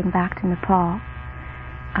was heading back to Nepal.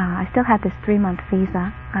 I still had this 3-month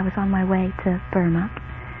visa. I was on my way to Burma.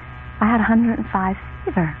 I had 105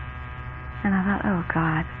 fever. And I thought, oh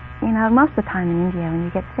God. Most of the time in India when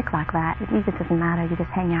you get sick like that, it just doesn't matter. You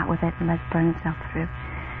just hang out with it and let it burn itself through.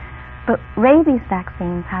 But rabies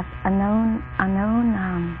vaccines have a known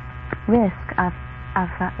risk of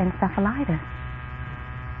encephalitis.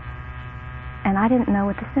 And I didn't know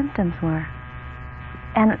what the symptoms were.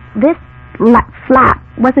 And this flap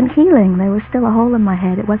wasn't healing. There was still a hole in my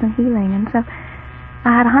head. It wasn't healing. And so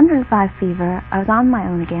I had 105 fever. I was on my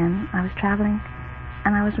own again. I was traveling,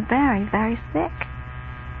 and I was very, very sick.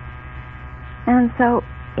 And so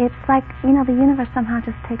it's like, the universe somehow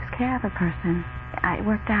just takes care of a person. It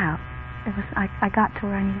worked out. I got to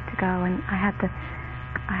where I needed to go, and I had the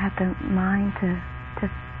mind to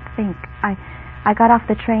think. I got off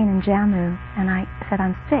the train in Jammu, and I said,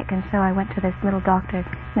 I'm sick, and so I went to this little doctor.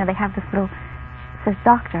 They have this little, it says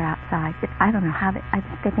doctor outside. I don't know how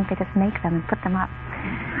they think they just make them and put them up.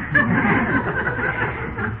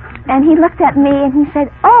 And he looked at me, and he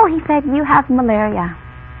said, you have malaria.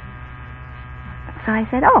 So I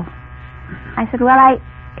said, oh. I said,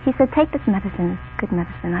 he said, take this medicine. It's good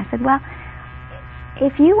medicine. I said, well,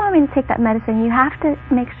 if you want me to take that medicine, you have to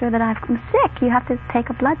make sure that I'm sick. You have to take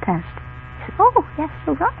a blood test. He said, oh, yes,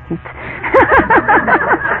 you're right.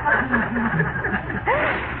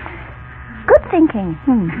 Good thinking.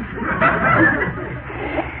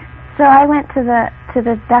 So So I went to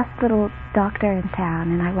the best little doctor in town,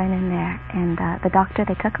 and I went in there, and the doctor,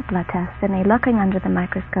 they took a blood test, and they're looking under the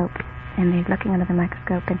microscope,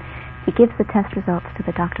 and he gives the test results to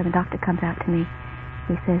the doctor, and the doctor comes out to me.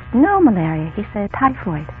 He says, no malaria. He said,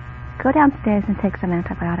 typhoid. Go downstairs and take some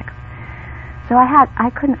antibiotics. So I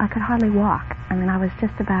could hardly walk. I mean, I was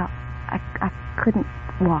just about, I couldn't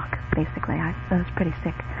walk, basically. I was pretty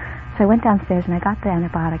sick. So I went downstairs and I got the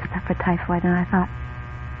antibiotics for typhoid, and I thought,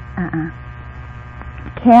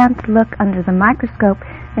 can't look under the microscope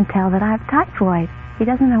and tell that I have typhoid. He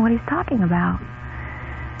doesn't know what he's talking about.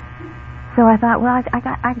 So I thought, well,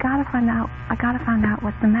 I gotta find out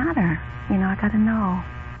what's the matter. You know, I gotta know.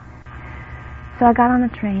 So I got on the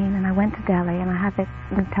train and I went to Delhi, and I had the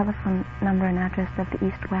telephone number and address of the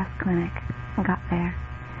East-West clinic, and got there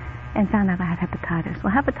and found out I had hepatitis.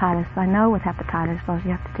 Well, hepatitis, I know with hepatitis, all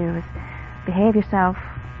you have to do is behave yourself,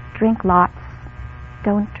 drink lots,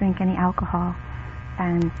 don't drink any alcohol,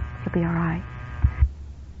 and you'll be all right.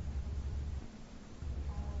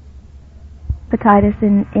 Hepatitis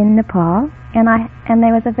in Nepal, and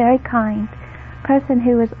there was a very kind person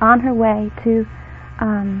who was on her way to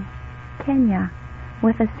Kenya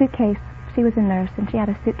with a suitcase. She was a nurse, and she had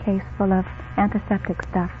a suitcase full of antiseptic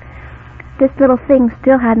stuff. This little thing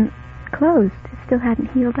still hadn't closed. It still hadn't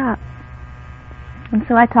healed up. And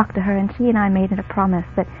so I talked to her, and she and I made it a promise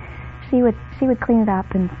that she would clean it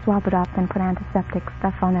up and swab it up and put antiseptic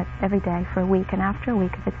stuff on it every day for a week. And after a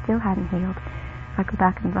week, if it still hadn't healed, I'd go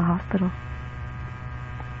back into the hospital.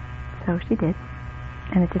 So she did,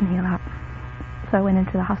 and it didn't heal up. So I went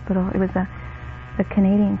into the hospital. It was a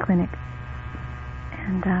Canadian clinic,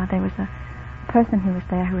 and there was a person who was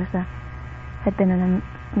there who had been an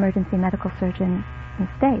emergency medical surgeon in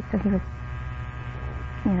the States, so he was,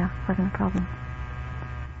 wasn't a problem.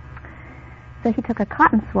 So he took a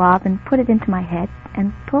cotton swab and put it into my head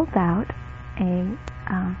and pulled out a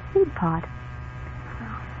seed pod,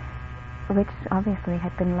 which obviously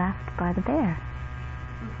had been left by the bear.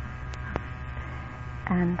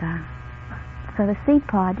 And so the seed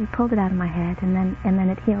pod, he pulled it out of my head, and then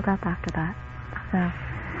it healed up after that.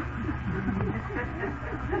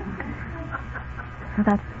 So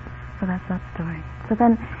that's that story. So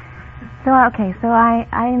I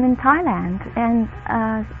am in Thailand and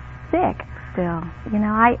sick still.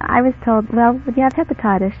 I was told, well, if you have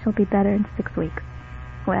hepatitis, you'll be better in 6 weeks.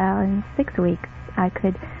 Well, in 6 weeks, I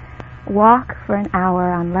could walk for an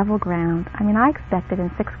hour on level ground. I mean, I expected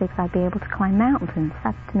in 6 weeks I'd be able to climb mountains.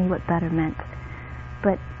 That's to me what better meant.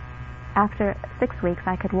 But after 6 weeks,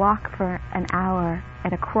 I could walk for an hour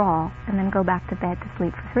at a crawl and then go back to bed to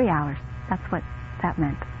sleep for 3 hours. That's what that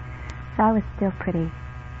meant. So I was still pretty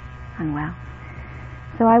unwell.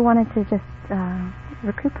 So I wanted to just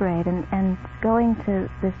recuperate, and going to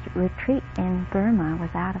this retreat in Burma was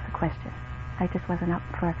out of the question. I just wasn't up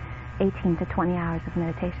for 18 to 20 hours of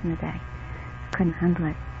meditation a day. Couldn't handle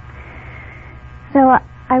it. So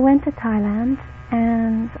I went to Thailand,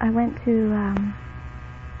 and I went to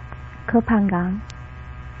Koh Phangan,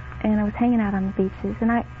 and I was hanging out on the beaches, and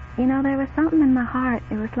there was something in my heart.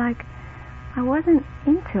 It was like I wasn't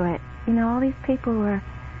into it. All these people were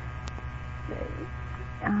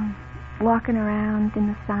walking around in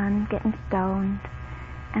the sun, getting stoned,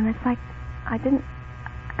 and it's like it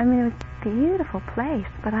was a beautiful place,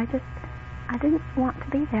 but I didn't want to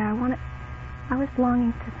be there. I was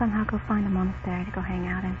longing to somehow go find a monastery to go hang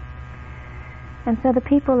out in. And so the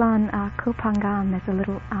people on Koh Phangan, there's a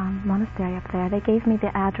little monastery up there. They gave me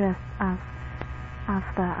the address of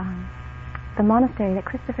the monastery that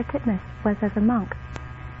Christopher Titmuss was as a monk,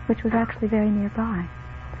 which was actually very nearby.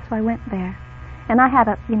 So I went there, and I had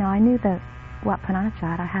I knew the Wat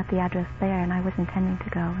Pananachad. I had the address there, and I was intending to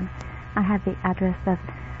go. And I had the address of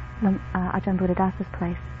Ajahn Buddhadasa's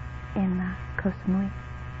place in Koh Samui,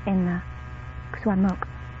 in Suan Mok,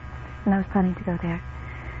 and I was planning to go there.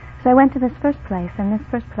 So I went to this first place, and this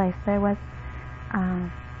first place there was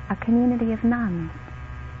a community of nuns,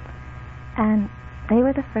 and they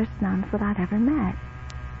were the first nuns that I'd ever met.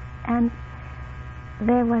 And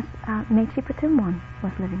there was Mechi Patumwon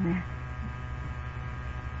was living there,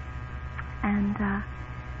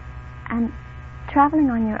 and traveling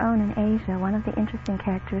on your own in Asia, one of the interesting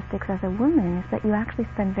characteristics as a woman is that you actually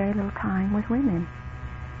spend very little time with women,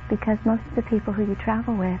 because most of the people who you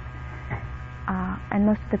travel with and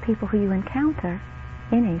most of the people who you encounter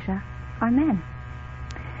in Asia are men.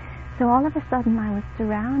 So all of a sudden I was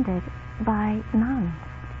surrounded by nuns,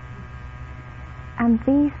 and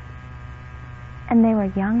they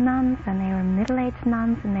were young nuns, and they were middle-aged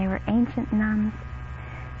nuns, and they were ancient nuns,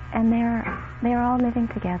 and they were all living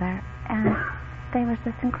together, and there was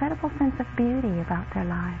this incredible sense of beauty about their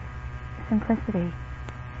lives. simplicity.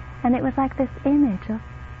 And it was like this image of,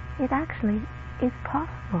 it actually is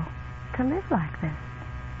possible to live like this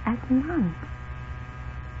as nuns.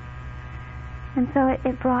 And so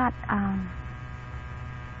it brought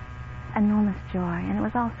enormous joy, and it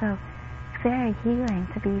was also very healing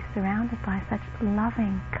to be surrounded by such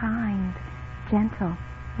loving, kind, gentle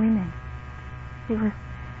women. It was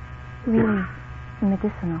really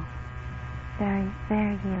medicinal, very,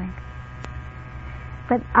 very healing.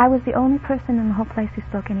 But I was the only person in the whole place who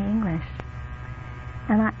spoke any English.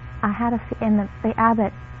 And I had and the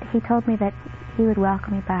abbot, he told me that he would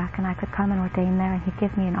welcome me back and I could come and ordain there and he'd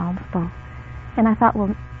give me an alms bowl. And I thought,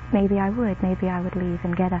 well, maybe I would leave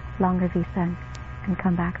and get a longer visa and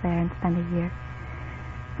come back there and spend a year.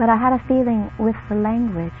 But I had a feeling with the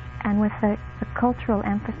language and with the cultural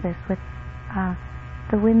emphasis, with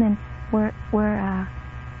the women were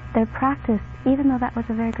their practice, even though that was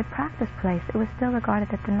a very good practice place, it was still regarded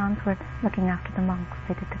that the nuns were looking after the monks.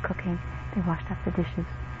 They did the cooking, they washed up the dishes.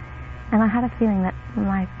 And I had a feeling that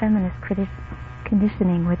my feminist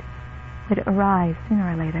conditioning would arise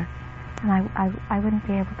sooner or later, and I wouldn't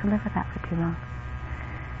be able to live with that for too long.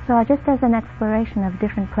 So just as an exploration of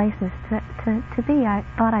different places to be, I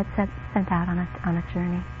thought I'd sent out on a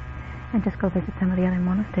journey and just go visit some of the other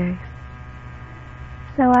monasteries.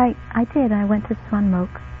 So I did. I went to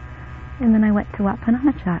Swanmok, and then I went to Wat Pah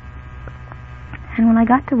Nanachat. And when I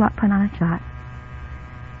got to Wat Pah Nanachat,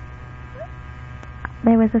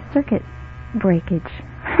 there was a circuit breakage.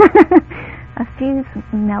 A fuse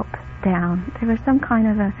melt down. There was some kind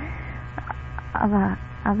of a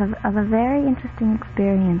very interesting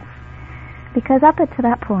experience, because up to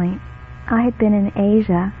that point I had been in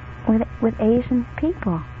Asia with Asian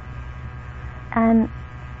people, and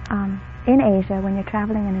in Asia, when you're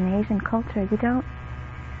traveling in an Asian culture,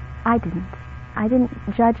 I didn't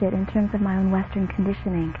judge it in terms of my own Western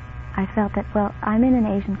conditioning. I felt that, well, I'm in an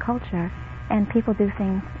Asian culture and people do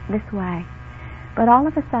things this way. But all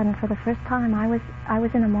of a sudden, for the first time, I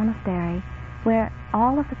was in a monastery where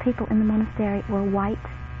all of the people in the monastery were white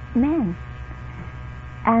men.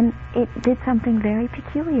 And it did something very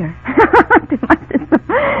peculiar to my system.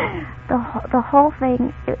 The whole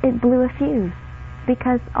thing, it blew a fuse.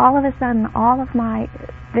 Because all of a sudden, all of my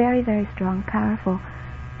very, very strong, powerful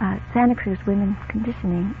Santa Cruz women's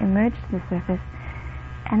conditioning emerged to the surface,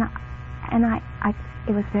 and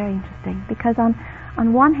it was very interesting. Because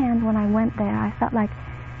on one hand, when I went there, I felt like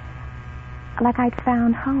I'd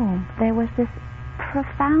found home. There was this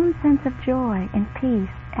profound sense of joy and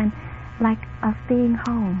peace, and like of being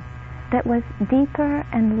home, that was deeper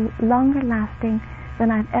and longer lasting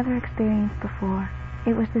than I've ever experienced before.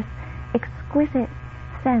 It was this exquisite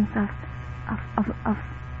sense of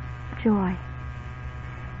joy.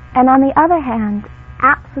 And on the other hand,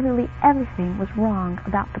 absolutely everything was wrong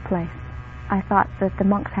about the place. I thought that the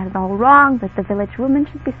monks had it all wrong, that the village women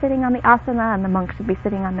should be sitting on the asana and the monks should be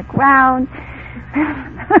sitting on the ground.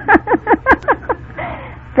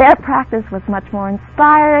 Their practice was much more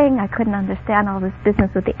inspiring. I couldn't understand all this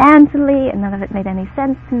business with the Anjali, and none of it made any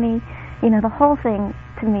sense to me. The whole thing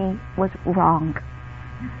to me was wrong.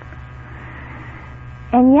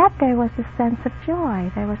 And yet there was a sense of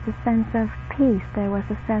joy, there was a sense of peace, there was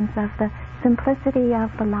a sense of the simplicity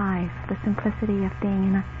of the life, the simplicity of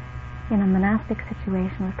being in a monastic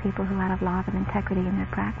situation with people who had a lot of integrity in their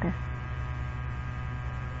practice.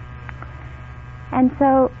 And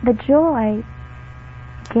so the joy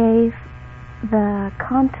gave the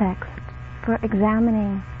context for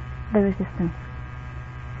examining the resistance.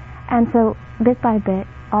 And so bit by bit,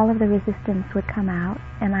 all of the resistance would come out,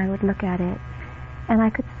 and I would look at it, and I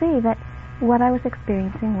could see that what I was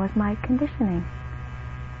experiencing was my conditioning.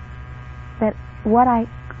 That what I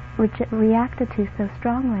reacted to so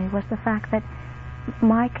strongly was the fact that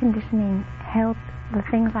my conditioning held the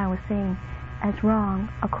things I was seeing as wrong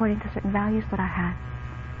according to certain values that I had.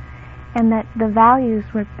 And that the values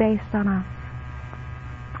were based on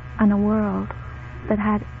a world that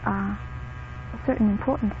had a certain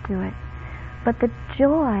importance to it. But the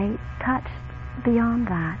joy touched beyond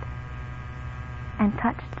that, and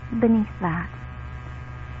touched beneath that.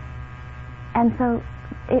 And so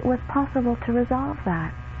it was possible to resolve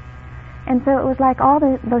that. And so it was like all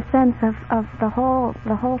the sense of the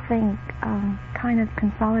whole thing kind of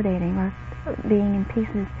consolidating or being in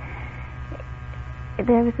pieces.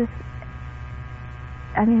 There was this,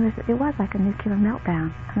 it was like a nuclear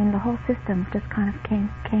meltdown. The whole system just kind of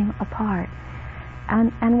came apart.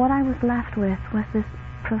 And what I was left with was this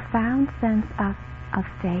profound sense of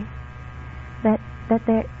faith, that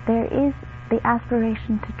there is the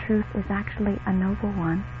aspiration to truth is actually a noble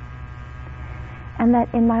one, and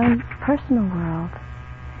that in my own personal world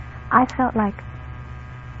I felt like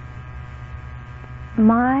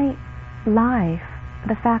my life,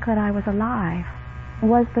 the fact that I was alive,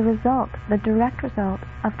 was the result, the direct result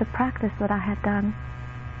of the practice that I had done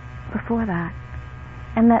before that.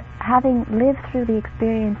 And that having lived through the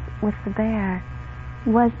experience with the bear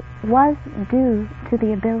was due to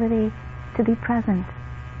the ability to be present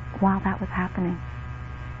while that was happening.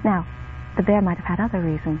 Now, the bear might have had other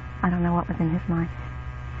reasons. I don't know what was in his mind.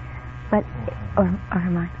 But, or her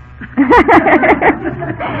mind.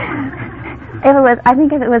 I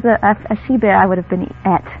think if it was a she-bear, I would have been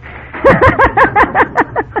et.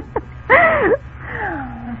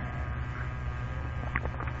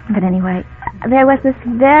 But anyway, there was this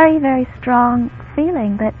very, very strong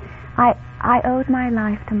feeling that I owed my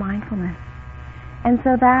life to mindfulness. And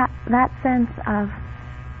so that sense of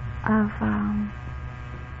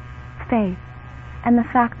faith, and the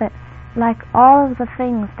fact that, like all of the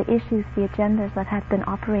things, the issues, the agendas that had been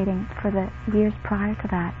operating for the years prior to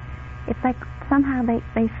that, it's like somehow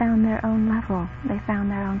they found their own level. They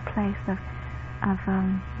found their own place of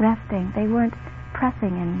resting. They weren't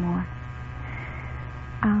pressing anymore.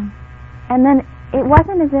 And then it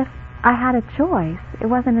wasn't as if I had a choice. It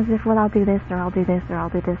wasn't as if, well, I'll do this, or I'll do this, or I'll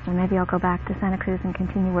do this, or maybe I'll go back to Santa Cruz and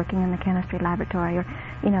continue working in the chemistry laboratory, or,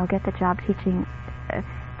 get the job teaching,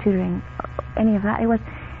 tutoring, any of that.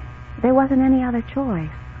 There wasn't any other choice.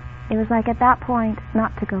 It was like at that point,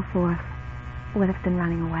 not to go forth would have been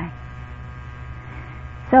running away.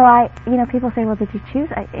 So people say, well, did you choose?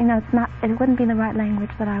 It wouldn't be the right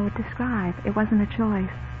language that I would describe. It wasn't a choice.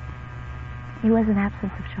 It was an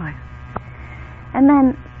absence of choice. And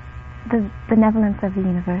then the benevolence of the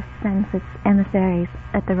universe sends its emissaries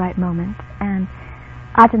at the right moment, and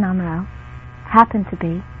Ajahn Amaro happened to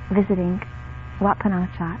be visiting Wat Pah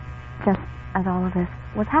Nanachat just as all of this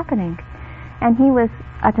was happening. And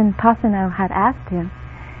Ajahn Pasano had asked him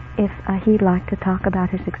if he'd like to talk about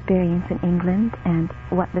his experience in England and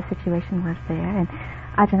what the situation was there. And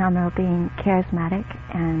Ajahn Amaro, being charismatic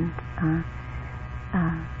and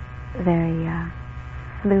very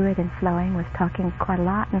fluid and flowing, was talking quite a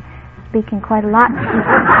lot and speaking quite a lot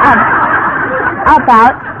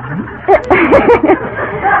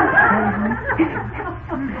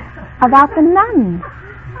about the nuns,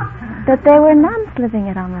 that there were nuns living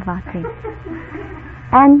at Amaravati.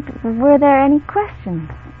 And were there any questions?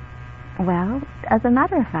 Well, as a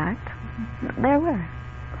matter of fact, there were.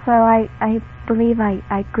 So I believe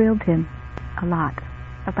I grilled him a lot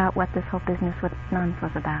about what this whole business with nuns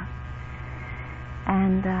was about.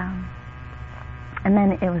 And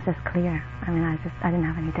then it was just clear. I mean, I didn't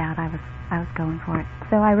have any doubt. I was going for it.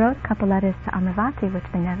 So I wrote a couple letters to Amaravati, which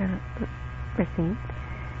they never received.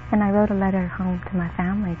 And I wrote a letter home to my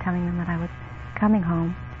family telling them that I was coming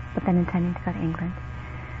home, but then intending to go to England.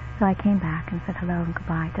 So I came back and said hello and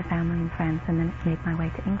goodbye to family and friends, and then made my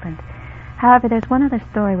way to England. However, there's one other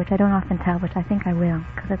story which I don't often tell, which I think I will,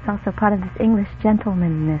 because it's also part of this English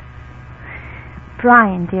gentlemanness.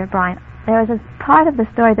 Brian, dear Brian, there was a part of the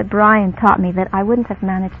story that Brian taught me that I wouldn't have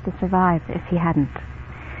managed to survive if he hadn't.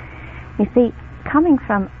 You see, coming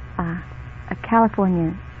from a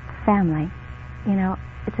California family,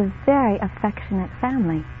 it's a very affectionate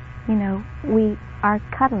family. We are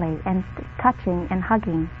cuddly and touching and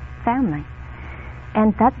hugging family.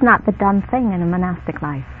 And that's not the dumb thing in a monastic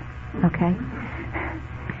life, okay?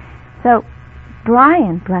 So,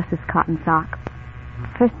 Brian, bless his cotton sock,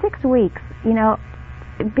 for 6 weeks,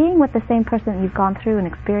 being with the same person that you've gone through an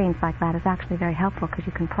experience like that is actually very helpful because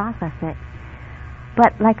you can process it.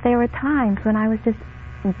 But, there were times when I was just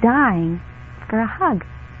dying for a hug,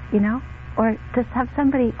 or just have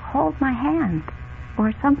somebody hold my hand,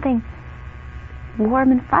 or something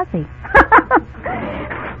warm and fuzzy.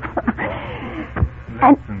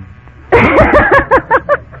 And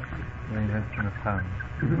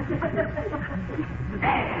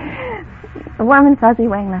warm and fuzzy,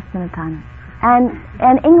 weighing less than a ton. And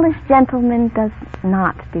an English gentleman does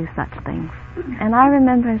not do such things. And I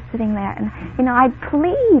remember sitting there, and I'd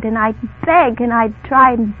plead and I'd beg and I'd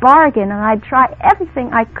try and bargain and I'd try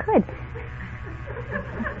everything I could.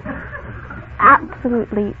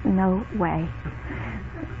 Absolutely no way.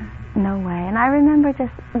 No way. And I remember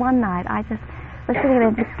just one night, I just was sitting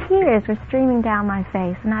there, the tears were streaming down my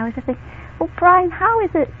face, and I was just thinking, well, Brian, how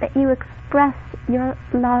is it that you express your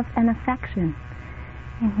love and affection?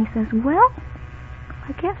 And he says, well,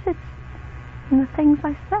 I guess it's in the things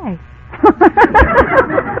I say.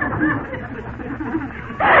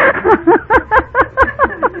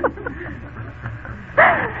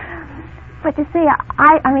 But you see,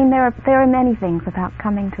 I mean, there are many things about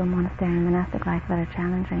coming to a monastery and monastic life that are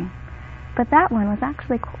challenging. But that one was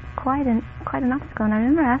actually quite an obstacle. And I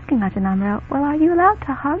remember asking Ajahn Amaro, well, are you allowed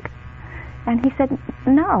to hug? And he said,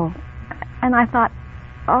 no. And I thought,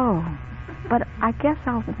 oh, but I guess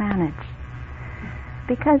I'll manage.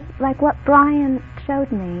 Because like what Brian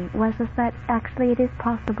showed me was that actually it is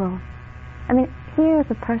possible. I mean, here's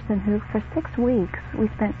a person who for 6 weeks we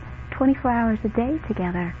spent 24 hours a day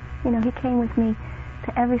together. You know, he came with me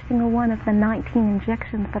to every single one of the 19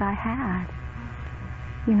 injections that I had.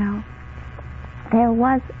 You know, there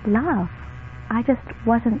was love. I just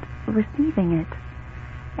wasn't receiving it.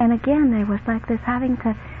 And again, there was like this having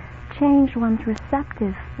to change one's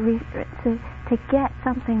receptive to get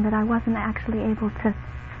something that I wasn't actually able to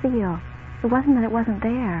feel. It wasn't that it wasn't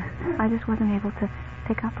there. I just wasn't able to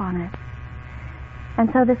pick up on it. And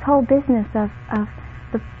so this whole business of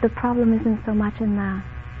the problem isn't so much in the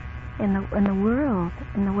world,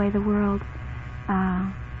 in the way the world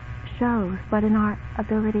shows, but in our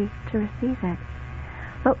ability to receive it.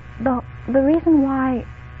 But the reason why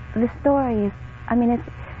the story is, I mean, it's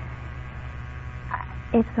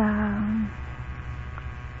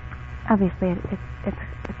obviously it's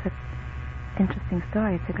an interesting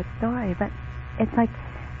story. It's a good story, but it's like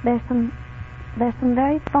there's some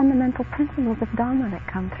very fundamental principles of Dhamma that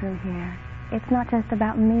come through here. It's not just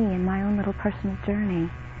about me and my own little personal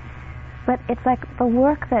journey, but it's like the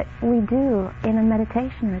work that we do in a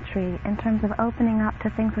meditation retreat in terms of opening up to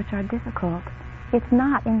things which are difficult. It's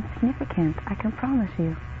not insignificant, I can promise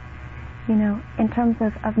you. You know, in terms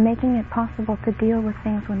of making it possible to deal with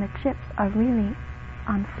things when the chips are really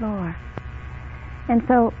on floor. And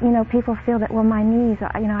so, you know, people feel that, well, my knees,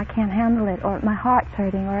 you know, I can't handle it, or my heart's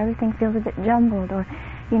hurting, or everything feels a bit jumbled, or,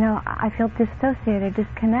 you know, I feel dissociated,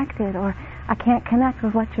 disconnected, or I can't connect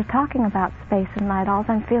with what you're talking about, space and light. All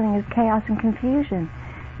I'm feeling is chaos and confusion,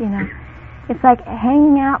 you know. It's like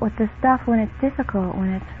hanging out with the stuff when it's difficult,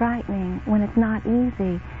 when it's frightening, when it's not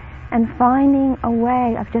easy, and finding a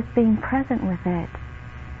way of just being present with it.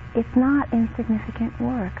 It's not insignificant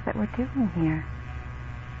work that we're doing here.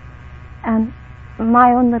 And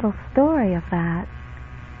my own little story of that,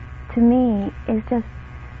 to me, is just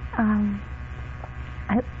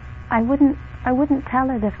I wouldn't tell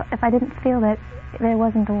it if I didn't feel that there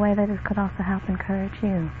wasn't a way that it could also help encourage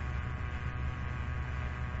you.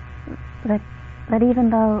 That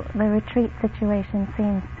even though the retreat situation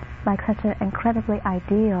seems like such an incredibly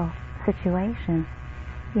ideal situation,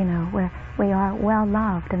 you know, where we are well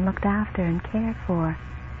loved and looked after and cared for,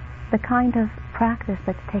 the kind of practice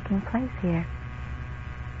that's taking place here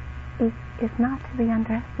is not to be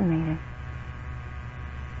underestimated.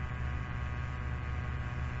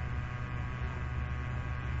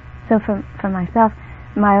 So for myself,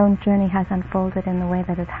 my own journey has unfolded in the way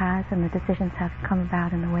that it has, and the decisions have come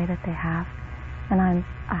about in the way that they have, and I'm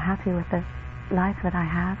happy with the life that I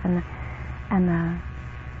have, and the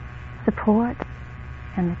support,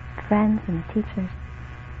 and the friends, and the teachers.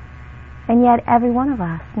 And yet every one of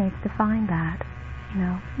us needs to find that, you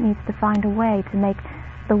know, needs to find a way to make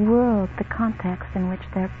the world the context in which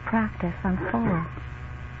their practice unfolds.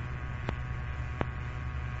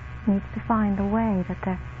 Needs to find the way that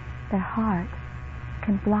their heart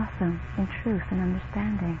can blossom in truth and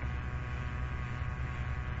understanding.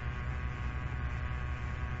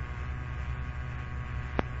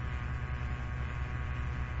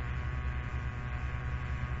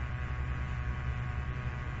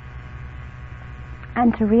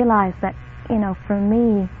 And to realize that, you know, for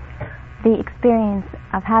me, the experience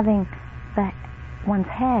of having one's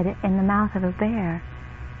head in the mouth of a bear,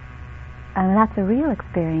 and that's a real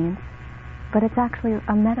experience, but it's actually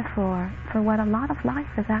a metaphor for what a lot of life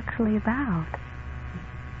is actually about.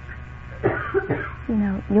 You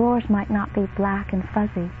know, yours might not be black and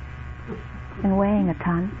fuzzy and weighing a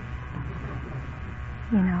ton,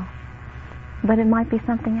 you know, but it might be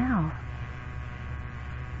something else.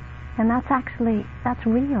 And that's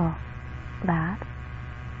real, that.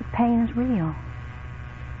 Pain is real.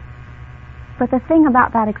 But the thing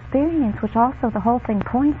about that experience, which also the whole thing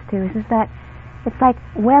points to, is that it's like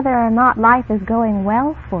whether or not life is going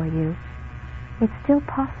well for you, it's still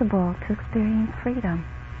possible to experience freedom.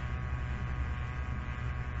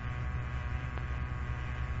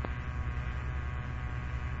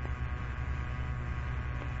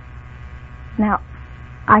 Now,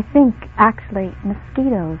 I think actually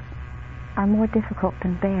mosquitoes are more difficult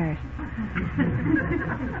than bears.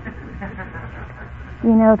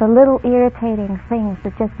 You know, the little irritating things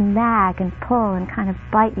that just nag and pull and kind of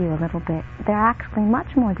bite you a little bit, they're actually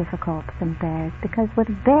much more difficult than bears, because with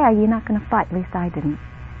a bear you're not going to fight, at least I didn't.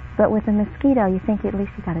 But with a mosquito you think at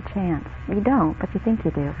least you got a chance. You don't, but you think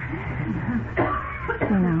you do.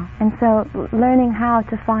 And so learning how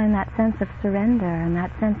to find that sense of surrender and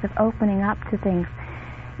that sense of opening up to things,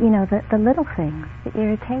 the little things, the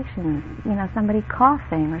irritations, somebody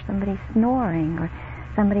coughing or somebody snoring or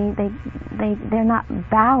somebody, they're not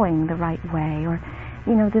bowing the right way, or,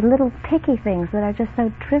 the little picky things that are just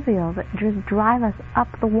so trivial that just drive us up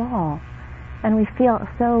the wall, and we feel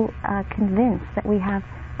so convinced that we have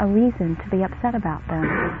a reason to be upset about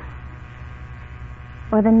them.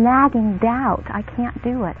 Or the nagging doubt, I can't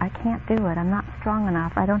do it, I'm not strong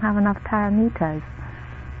enough, I don't have enough paramitas,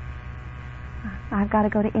 I've got to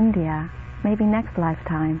go to India, maybe next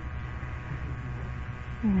lifetime.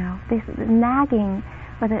 This nagging,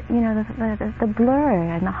 or the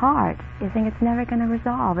blur in the heart, you think it's never going to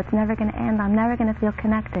resolve, it's never going to end, I'm never going to feel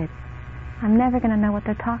connected, I'm never going to know what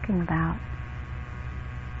they're talking about.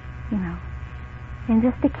 And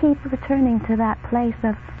just to keep returning to that place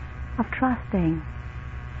of trusting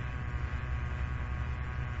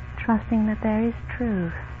that there is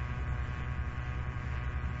truth,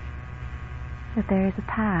 that there is a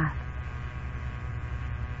path,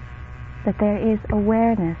 that there is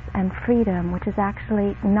awareness and freedom which is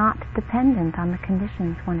actually not dependent on the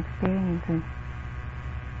conditions one experiences.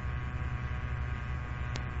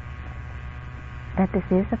 That this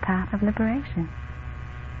is a path of liberation.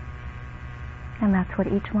 And that's what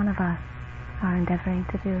each one of us are endeavoring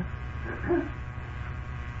to do.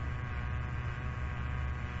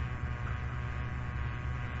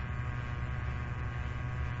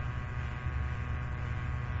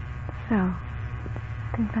 So, I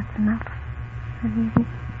think that's enough for the evening.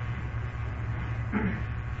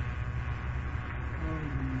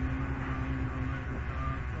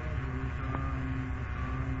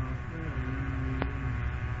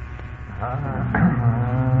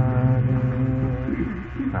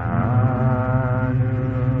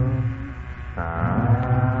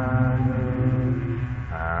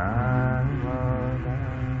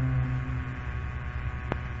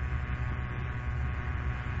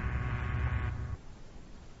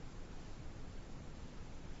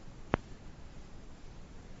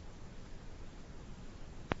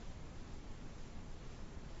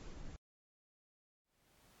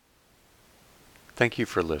 Thank you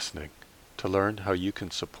for listening. To learn how you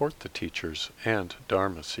can support the teachers and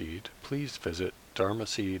Dharma Seed, please visit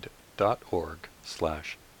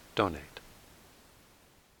dharmaseed.org/donate.